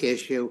economic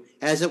issue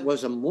as it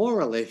was a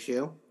moral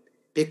issue,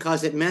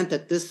 because it meant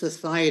that this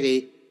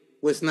society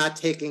was not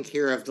taking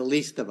care of the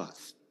least of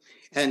us.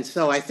 And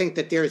so I think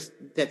that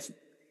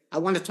I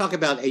want to talk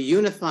about a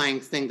unifying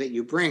thing that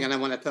you bring, and I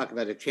want to talk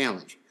about a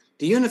challenge.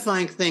 The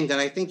unifying thing that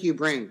I think you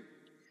bring,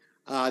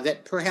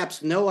 that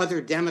perhaps no other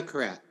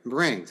Democrat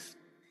brings,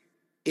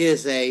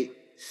 is a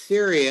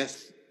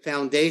serious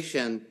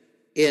foundation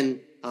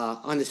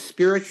on the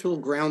spiritual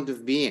ground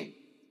of being.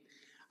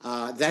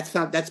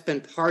 That's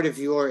been part of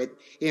your,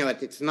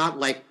 it's not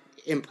like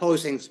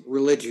imposing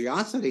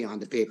religiosity on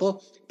the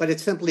people, but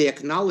it's simply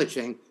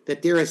acknowledging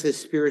that there is this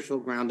spiritual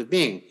ground of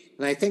being.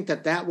 And I think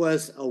that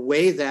was a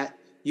way that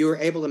you were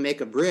able to make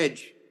a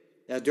bridge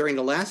during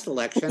the last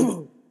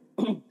election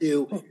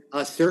to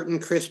certain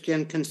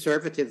Christian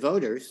conservative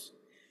voters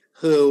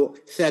who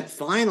said,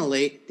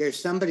 finally,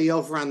 there's somebody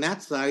over on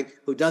that side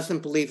who doesn't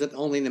believe that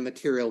only the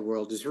material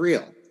world is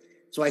real.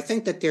 So I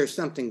think that there's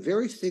something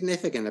very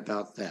significant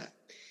about that.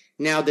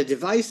 Now, the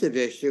divisive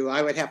issue,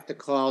 I would have to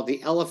call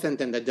the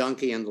elephant and the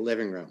donkey in the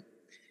living room.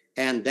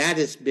 And that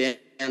has been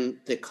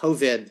the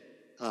COVID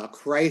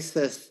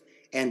crisis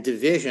and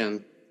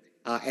division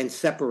and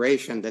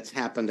separation that's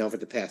happened over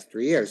the past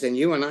 3 years. And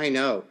you and I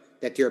know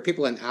that there are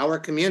people in our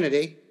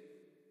community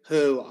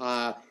who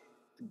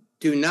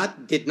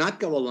did not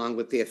go along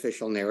with the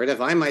official narrative.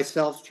 I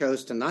myself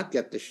chose to not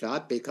get the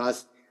shot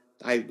because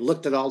I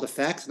looked at all the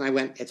facts and I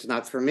went, it's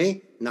not for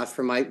me, not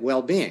for my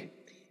well-being.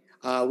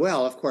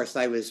 Well, of course,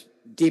 I was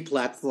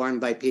deplatformed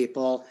by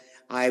people.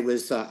 I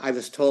was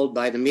told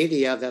by the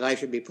media that I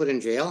should be put in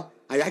jail.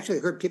 I actually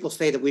heard people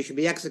say that we should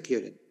be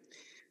executed.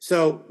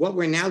 So what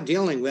we're now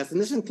dealing with,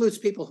 and this includes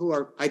people who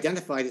are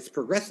identified as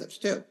progressives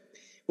too,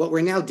 what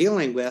we're now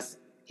dealing with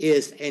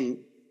is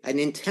an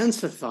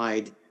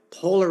intensified,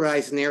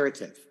 polarized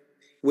narrative,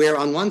 where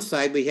on one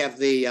side we have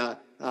the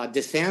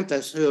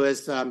DeSantis, who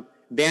is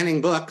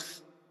banning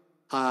books,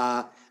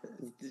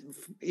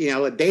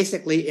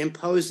 basically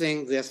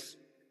imposing this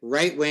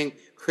right-wing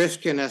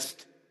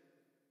Christianist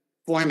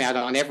format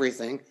on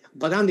everything.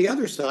 But on the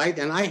other side,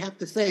 and I have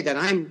to say that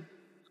I'm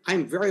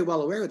very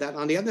well aware of that,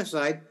 on the other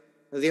side,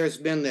 there's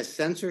been this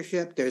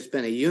censorship, there's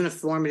been a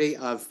uniformity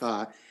of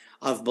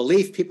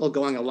belief, people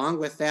going along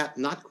with that,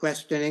 not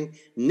questioning,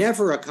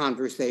 never a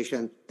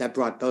conversation that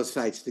brought both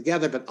sides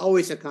together, but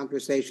always a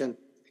conversation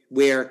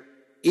where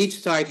each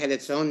side had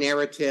its own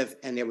narrative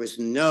and there was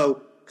no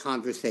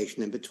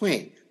conversation in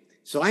between.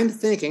 So I'm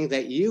thinking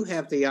that you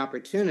have the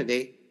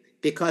opportunity,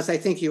 because I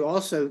think you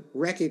also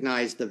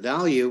recognize the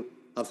value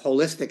of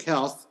holistic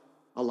health,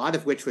 a lot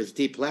of which was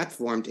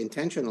deplatformed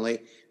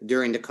intentionally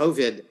during the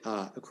COVID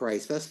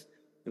crisis.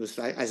 It was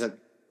as a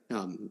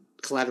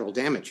collateral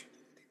damage.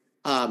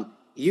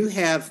 You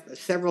have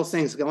several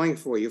things going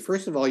for you.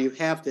 First of all, you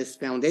have this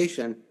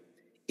foundation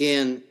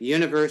in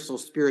universal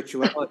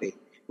spirituality,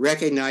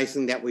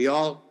 recognizing that we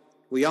all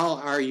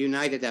are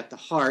united at the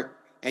heart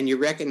and you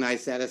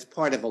recognize that as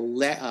part of a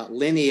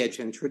lineage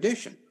and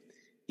tradition.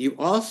 You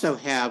also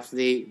have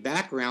the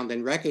background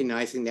in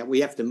recognizing that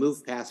we have to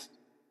move past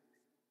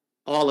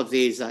all of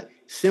these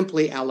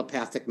simply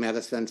allopathic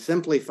medicine,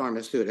 simply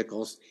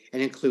pharmaceuticals,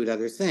 and include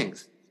other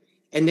things.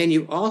 And then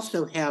you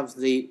also have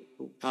the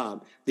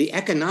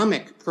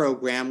economic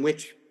program,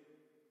 which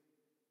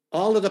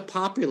all of the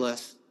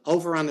populists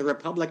over on the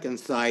Republican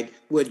side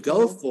would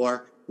go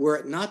for, were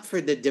it not for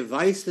the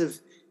divisive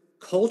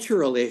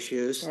cultural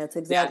issues. That's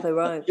exactly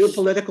right. Two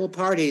political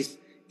parties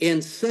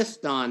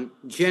insist on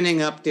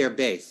ginning up their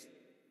base.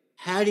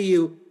 How do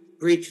you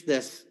breach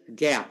this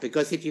gap?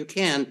 Because if you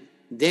can,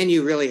 then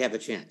you really have a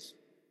chance.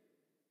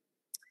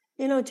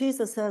 You know,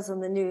 Jesus says in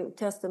the New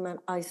Testament,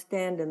 I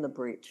stand in the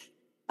breach.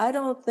 I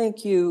don't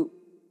think you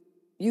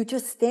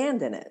just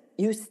stand in it.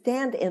 You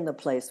stand in the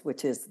place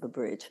which is the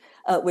breach,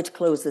 which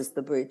closes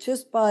the breach,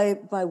 just by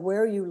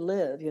where you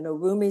live. You know,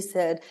 Rumi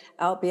said,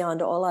 out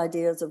beyond all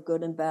ideas of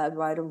good and bad,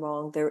 right and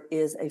wrong, there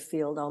is a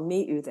field. I'll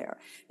meet you there.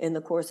 In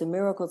the Course in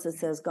Miracles, it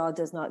says, God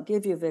does not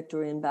give you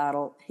victory in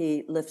battle.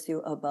 He lifts you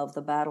above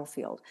the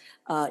battlefield.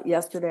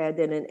 Yesterday, I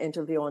did an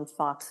interview on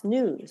Fox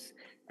News,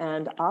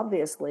 and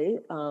obviously,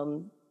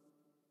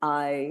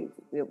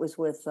 it was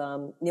with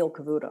Neil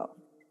Cavuto,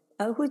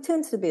 who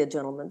tends to be a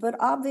gentleman. But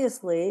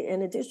obviously,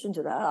 in addition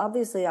to that,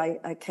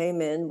 I came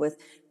in with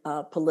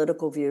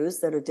political views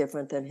that are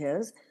different than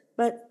his.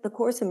 But the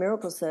Course in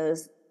Miracles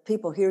says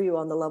people hear you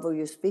on the level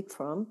you speak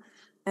from.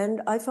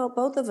 And I felt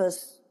both of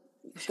us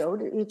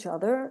showed each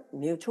other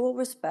mutual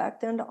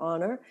respect and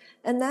honor.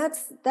 And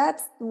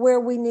that's where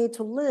we need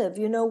to live.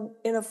 You know,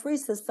 in a free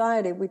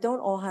society, we don't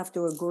all have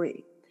to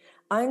agree.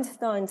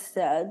 Einstein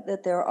said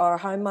that there are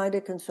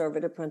high-minded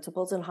conservative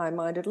principles and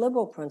high-minded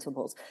liberal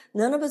principles.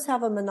 None of us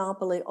have a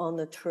monopoly on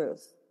the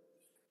truth.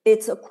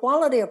 It's a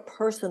quality of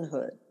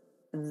personhood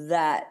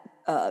that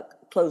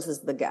closes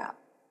the gap,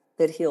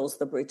 that heals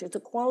the breach. It's a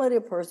quality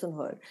of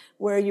personhood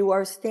where you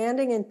are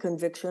standing in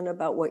conviction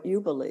about what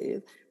you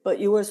believe, but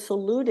you are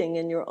saluting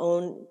in your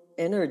own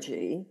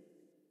energy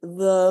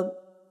the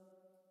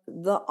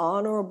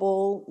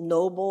honorable,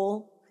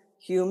 noble,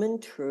 human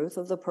truth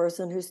of the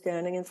person who's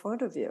standing in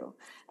front of you.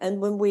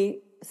 And when we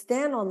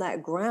stand on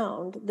that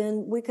ground,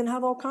 then we can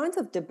have all kinds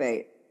of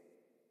debate.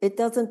 It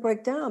doesn't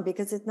break down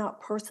because it's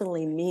not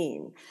personally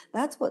mean.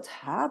 That's what's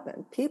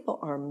happened. People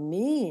are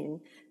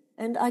mean.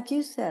 And like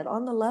you said,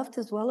 on the left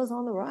as well as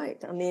on the right.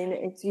 I mean,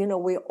 it's, you know,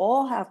 we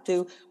all have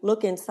to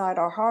look inside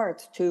our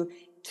hearts to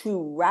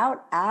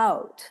rout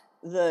out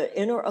the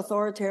inner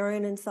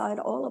authoritarian inside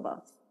all of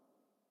us.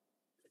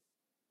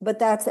 But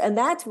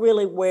that's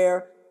really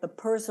where the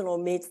personal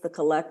meets the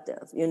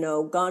collective. You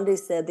know, Gandhi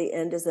said the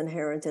end is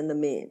inherent in the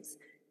means.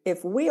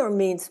 If we are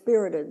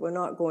mean-spirited, we're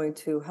not going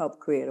to help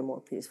create a more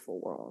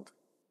peaceful world.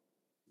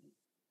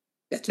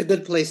 That's a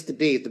good place to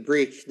be, the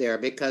breach there,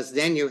 because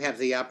then you have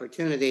the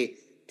opportunity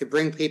to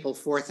bring people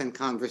forth in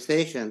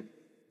conversation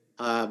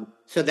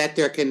so that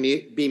there can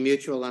be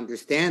mutual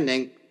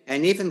understanding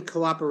and even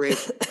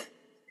cooperation.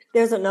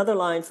 There's another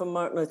line from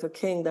Martin Luther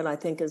King that I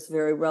think is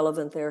very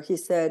relevant there. He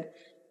said,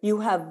 you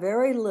have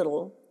very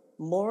little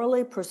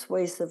morally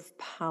persuasive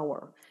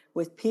power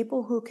with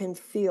people who can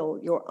feel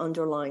your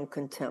underlying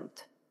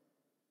contempt.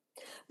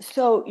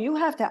 So you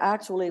have to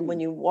actually, when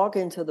you walk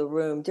into the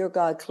room, dear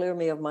God, clear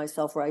me of my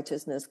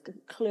self-righteousness,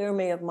 clear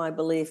me of my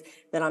belief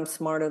that I'm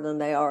smarter than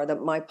they are,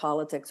 that my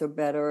politics are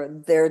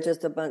better, they're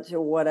just a bunch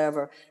of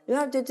whatever. You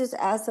have to just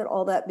ask that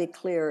all that be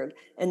cleared.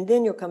 And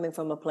then you're coming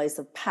from a place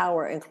of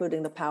power,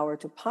 including the power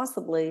to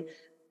possibly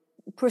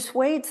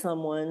persuade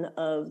someone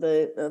of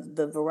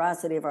the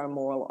veracity of our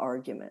moral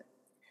argument.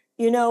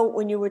 You know,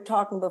 when you were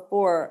talking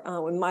before,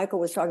 when Michael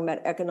was talking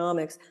about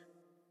economics,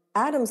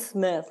 Adam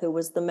Smith, who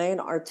was the main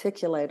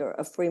articulator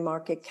of free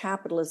market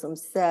capitalism,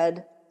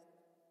 said,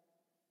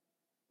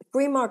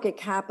 free market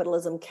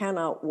capitalism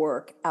cannot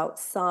work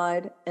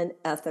outside an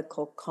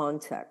ethical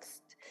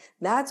context.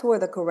 That's where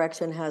the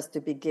correction has to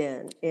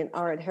begin, in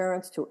our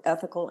adherence to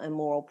ethical and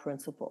moral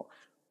principle.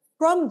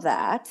 From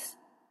that,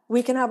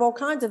 we can have all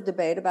kinds of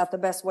debate about the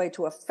best way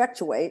to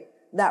effectuate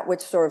that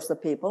which serves the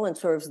people and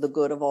serves the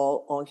good of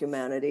all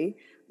humanity.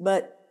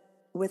 But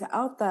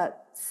without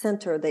that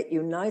center that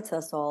unites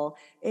us all,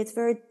 it's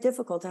very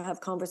difficult to have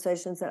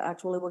conversations that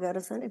actually will get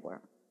us anywhere.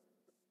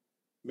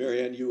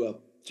 Marianne, you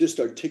just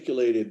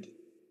articulated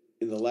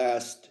in the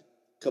last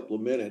couple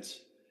of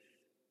minutes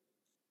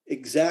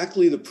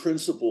exactly the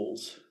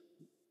principles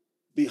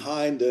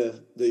behind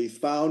the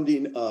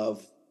founding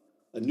of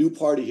a new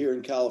party here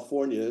in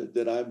California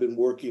that I've been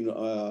working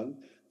on,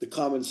 the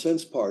Common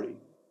Sense Party,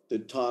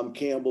 that Tom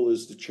Campbell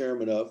is the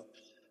chairman of,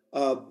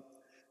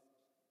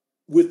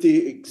 with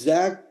the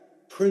exact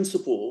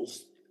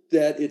principles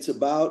that it's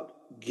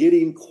about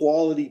getting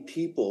quality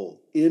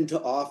people into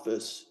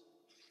office,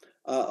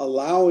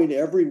 allowing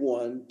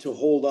everyone to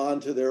hold on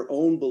to their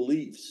own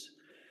beliefs.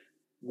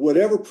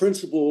 Whatever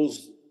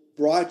principles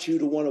brought you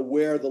to want to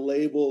wear the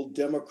label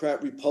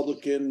Democrat,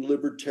 Republican,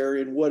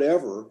 Libertarian,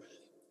 whatever,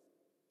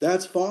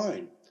 that's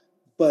fine.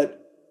 But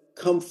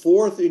come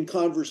forth in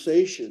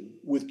conversation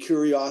with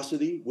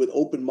curiosity, with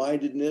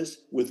open-mindedness,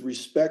 with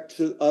respect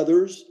to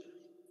others.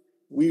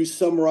 We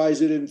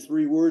summarize it in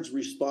 3 words: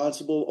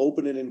 responsible,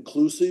 open, and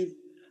inclusive.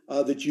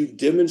 That you've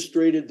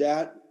demonstrated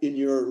that in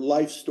your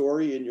life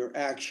story, in your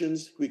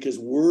actions, because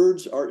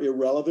words are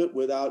irrelevant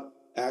without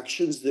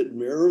actions that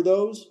mirror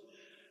those.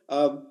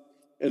 And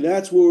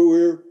that's where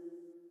we're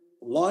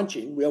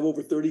launching. We have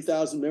over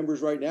 30,000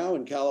 members right now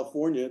in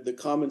California, the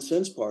Common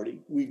Sense Party.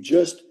 We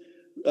just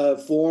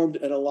formed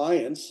an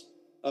alliance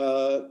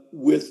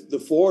with the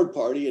Forward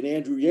Party and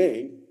Andrew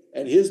Yang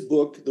and his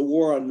book, The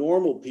War on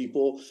Normal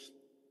People.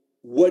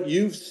 What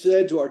you've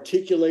said to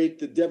articulate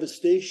the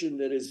devastation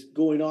that is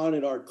going on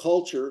in our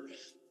culture,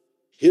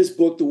 his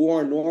book, The War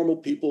on Normal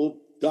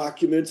People,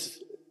 documents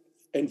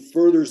and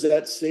furthers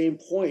that same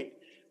point.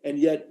 And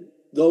yet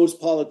those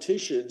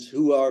politicians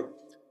who are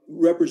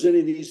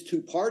representing these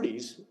 2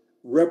 parties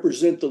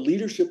represent the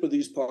leadership of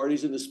these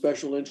parties and the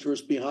special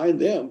interests behind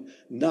them,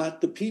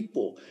 not the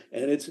people.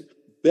 And it's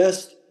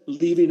best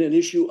leaving an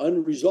issue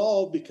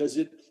unresolved because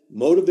it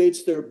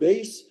motivates their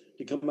base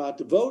to come out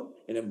to vote,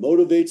 and it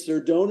motivates their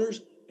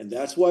donors. And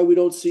that's why we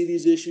don't see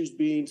these issues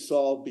being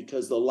solved,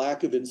 because the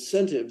lack of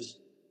incentives,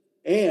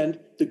 and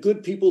the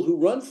good people who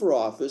run for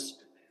office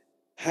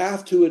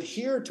have to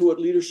adhere to what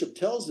leadership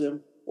tells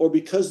them, or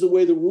because the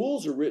way the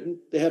rules are written,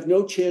 they have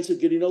no chance of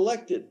getting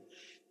elected.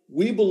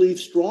 We believe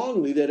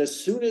strongly that as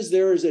soon as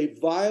there is a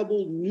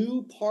viable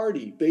new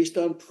party based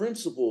on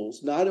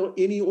principles, not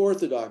any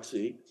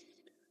orthodoxy,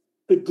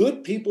 the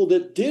good people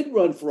that did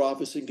run for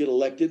office and get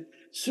elected,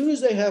 as soon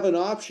as they have an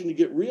option to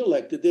get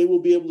reelected, they will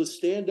be able to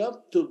stand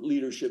up to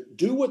leadership,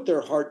 do what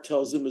their heart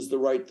tells them is the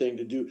right thing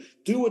to do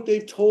what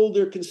they've told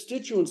their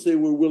constituents they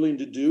were willing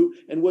to do,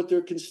 and what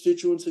their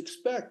constituents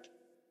expect.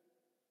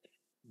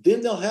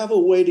 Then they'll have a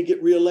way to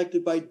get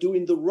reelected by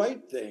doing the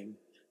right thing,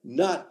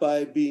 not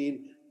by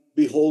being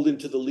beholden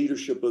to the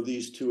leadership of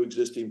these 2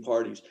 existing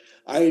parties.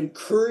 I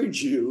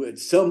encourage you at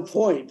some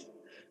point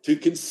to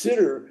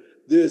consider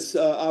this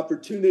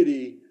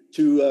opportunity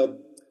to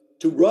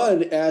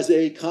run as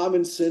a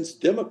common sense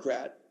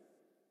Democrat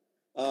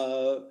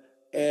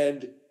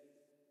and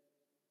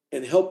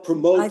help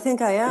promote. I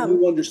think I am. A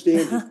new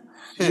understanding.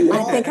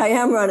 I think I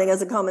am running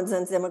as a common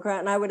sense Democrat,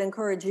 and I would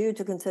encourage you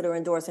to consider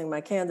endorsing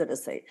my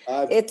candidacy.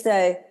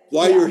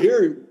 You're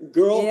here,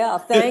 girl. Yeah,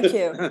 thank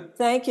you,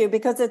 thank you,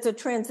 because it's a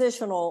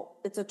transitional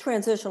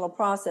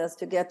process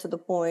to get to the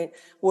point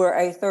where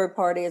a third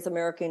party, as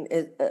American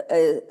is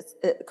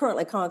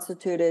currently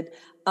constituted,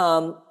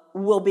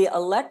 will be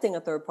electing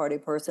a third party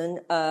person.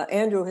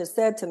 Andrew has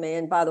said to me,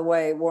 and by the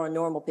way, War on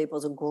Normal People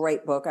is a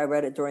great book. I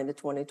read it during the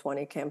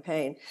 2020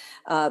 campaign.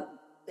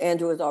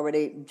 Andrew has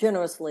already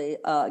generously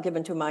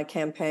given to my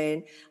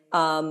campaign,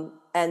 and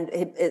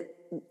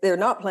they're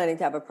not planning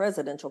to have a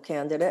presidential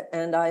candidate,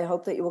 and I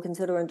hope that you will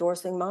consider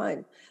endorsing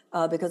mine,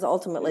 because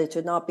ultimately it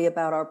should not be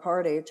about our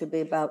party. It should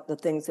be about the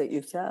things that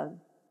you've said.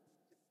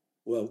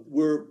 Well,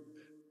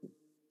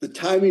 the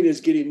timing is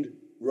getting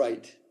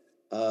right.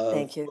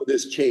 Thank you. For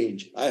this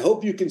change. I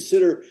hope you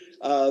consider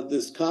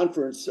this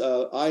conference,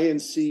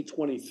 INC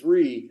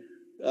 23,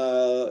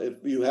 if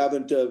you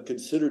haven't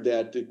considered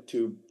that,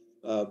 to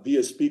be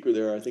a speaker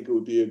there. I think it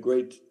would be a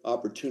great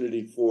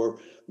opportunity for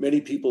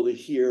many people to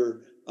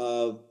hear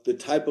the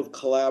type of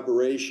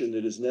collaboration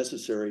that is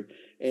necessary.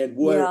 And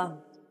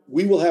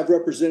we will have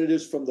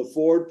representatives from the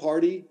Forward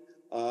Party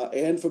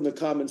and from the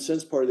Common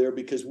Sense Party there,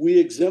 because we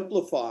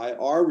exemplify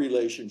our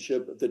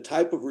relationship, the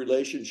type of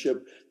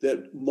relationship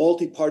that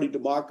multi-party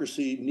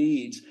democracy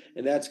needs,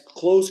 and that's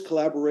close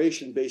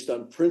collaboration based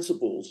on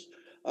principles,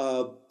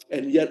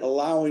 and yet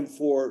allowing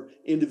for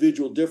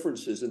individual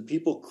differences. And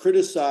people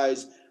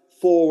criticize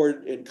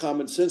Forward and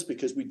Common Sense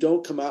because we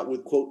don't come out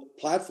with, quote,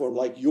 platform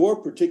like your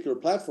particular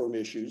platform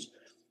issues,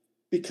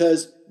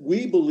 because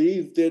we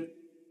believe that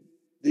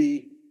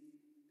the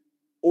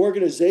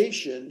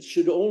organization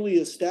should only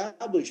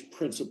establish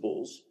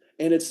principles,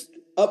 and it's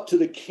up to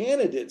the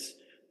candidates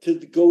to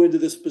go into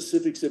the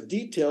specifics of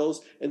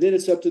details, and then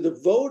it's up to the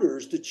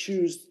voters to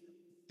choose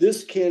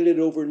this candidate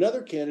over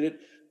another candidate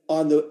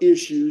on the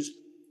issues,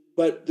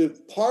 but the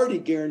party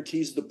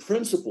guarantees the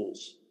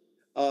principles,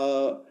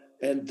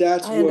 and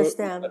that's where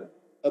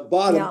a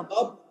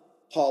bottom-up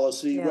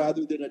policy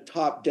rather than a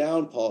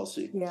top-down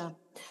policy. Yeah.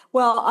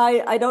 Well,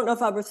 I don't know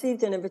if I've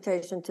received an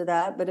invitation to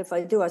that, but if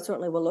I do, I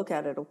certainly will look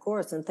at it, of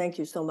course. And thank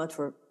you so much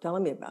for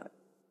telling me about it.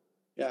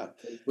 Yeah.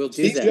 We'll do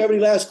Steve, that. do you have any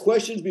last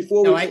questions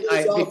before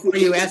before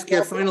you ask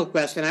your final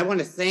question? I want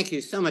to thank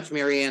you so much,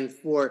 Marianne,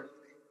 for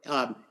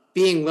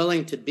being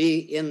willing to be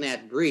in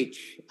that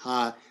breach,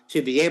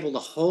 to be able to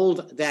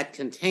hold that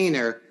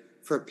container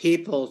for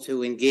people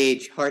to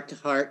engage heart to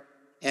heart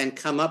and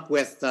come up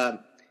with,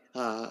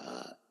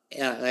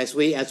 as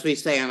we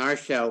say on our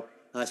show,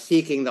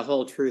 seeking the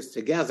whole truth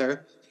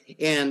together.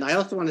 And I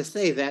also want to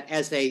say that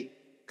as a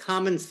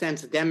common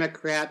sense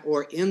Democrat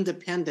or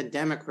independent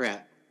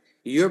Democrat,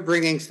 you're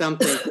bringing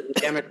something to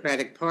the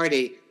Democratic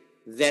Party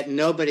that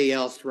nobody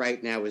else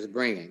right now is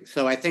bringing.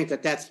 So I think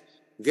that that's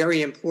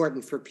very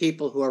important for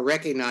people who are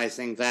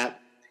recognizing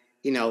that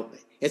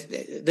it's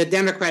the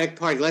Democratic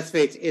Party. Let's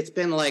face it, it's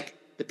been like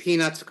the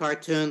Peanuts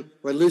cartoon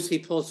where Lucy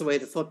pulls away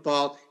the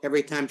football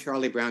every time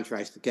Charlie Brown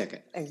tries to kick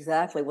it.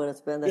 Exactly what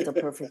it's been. That's a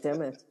perfect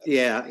image.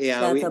 Yeah.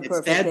 That's a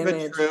perfect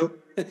image. But true.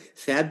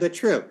 Sad but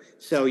true.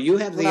 So you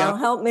have the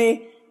help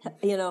me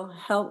get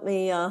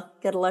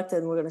elected,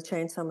 and we're going to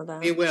change some of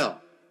that. We will.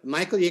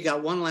 Michael, you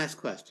got one last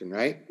question,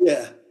 right?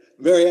 Yeah.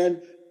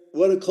 Marianne, I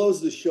want to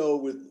close the show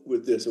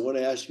with this. I want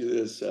to ask you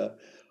this.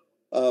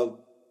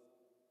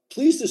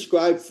 Please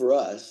describe for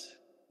us,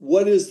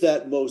 what is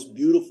that most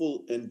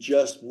beautiful and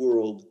just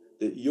world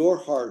that your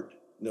heart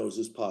knows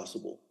is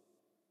possible?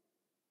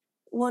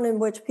 One in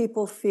which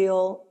people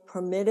feel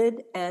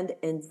permitted and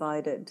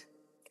invited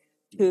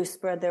to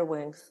spread their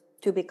wings,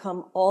 to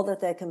become all that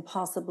they can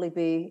possibly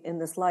be in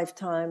this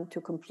lifetime, to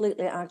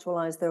completely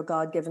actualize their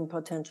God-given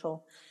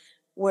potential,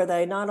 where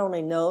they not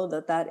only know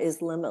that that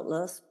is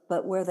limitless,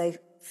 but where they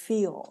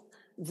feel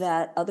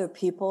that other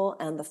people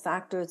and the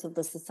factors of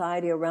the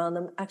society around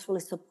them actually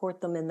support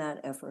them in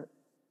that effort.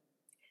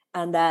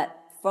 And that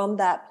from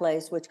that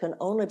place, which can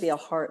only be a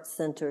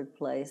heart-centered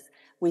place,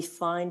 we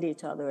find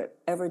each other at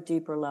ever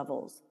deeper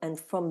levels. And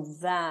from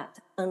that,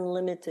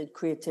 unlimited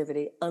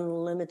creativity,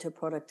 unlimited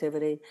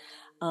productivity,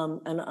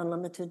 and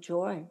unlimited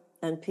joy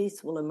and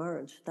peace will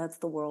emerge. That's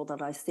the world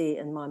that I see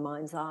in my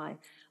mind's eye,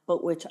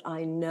 but which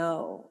I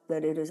know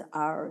that it is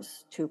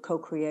ours to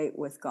co-create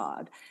with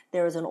God.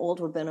 There is an old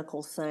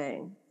rabbinical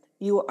saying,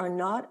 you are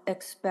not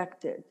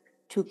expected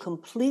to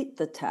complete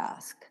the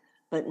task,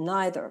 but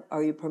neither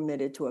are you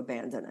permitted to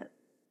abandon it.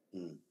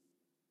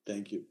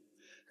 Thank you.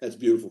 That's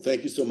beautiful.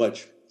 Thank you so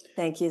much.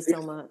 Thank you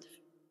so much.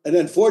 And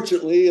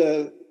unfortunately,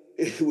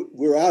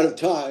 we're out of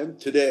time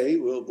today.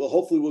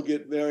 Hopefully we'll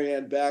get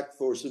Marianne back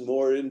for some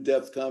more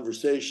in-depth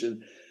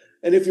conversation.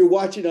 And if you're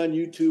watching on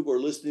YouTube or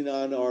listening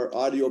on our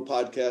audio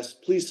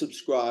podcast, please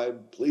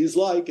subscribe, please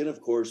like, and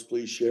of course,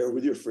 please share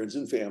with your friends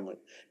and family.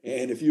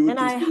 And if you would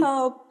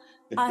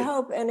I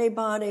hope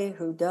anybody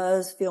who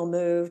does feel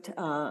moved,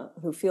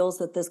 who feels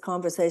that this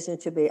conversation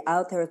should be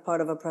out there as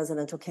part of a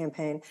presidential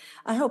campaign,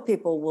 I hope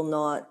people will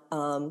not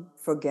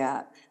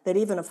forget that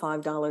even a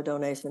 $5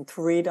 donation,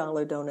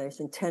 $3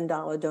 donation,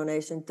 $10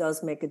 donation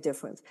does make a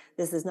difference.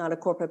 This is not a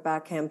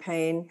corporate-backed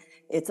campaign.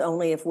 It's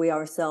only if we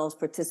ourselves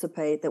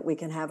participate that we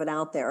can have it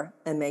out there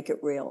and make it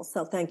real.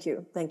 So thank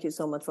you. Thank you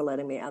so much for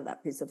letting me add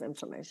that piece of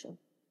information.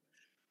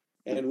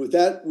 And with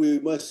that, we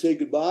must say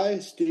goodbye.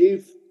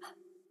 Steve?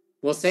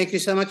 Well, thank you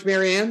so much,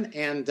 Marianne,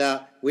 and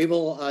we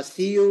will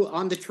see you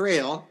on the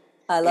trail.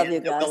 I love you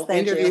guys.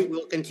 Thank you.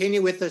 We'll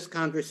continue with this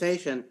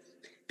conversation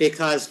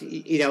because,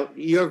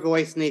 your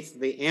voice needs to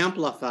be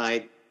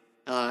amplified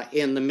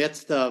in the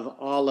midst of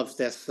all of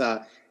this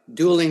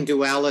dueling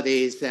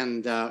dualities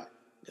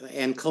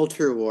and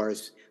culture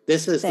wars.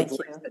 This is the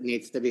voice that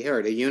needs to be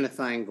heard, a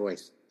unifying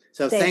voice.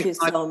 So thank you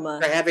so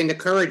much for having the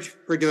courage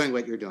for doing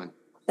what you're doing.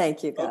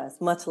 Thank you,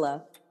 guys. Much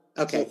love.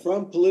 Okay. So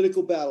from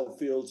political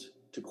battlefields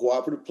to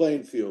cooperative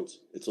playing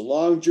fields, it's a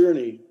long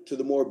journey to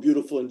the more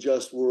beautiful and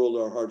just world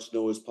our hearts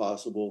know is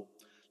possible.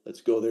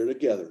 Let's go there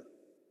together.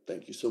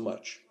 Thank you so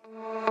much.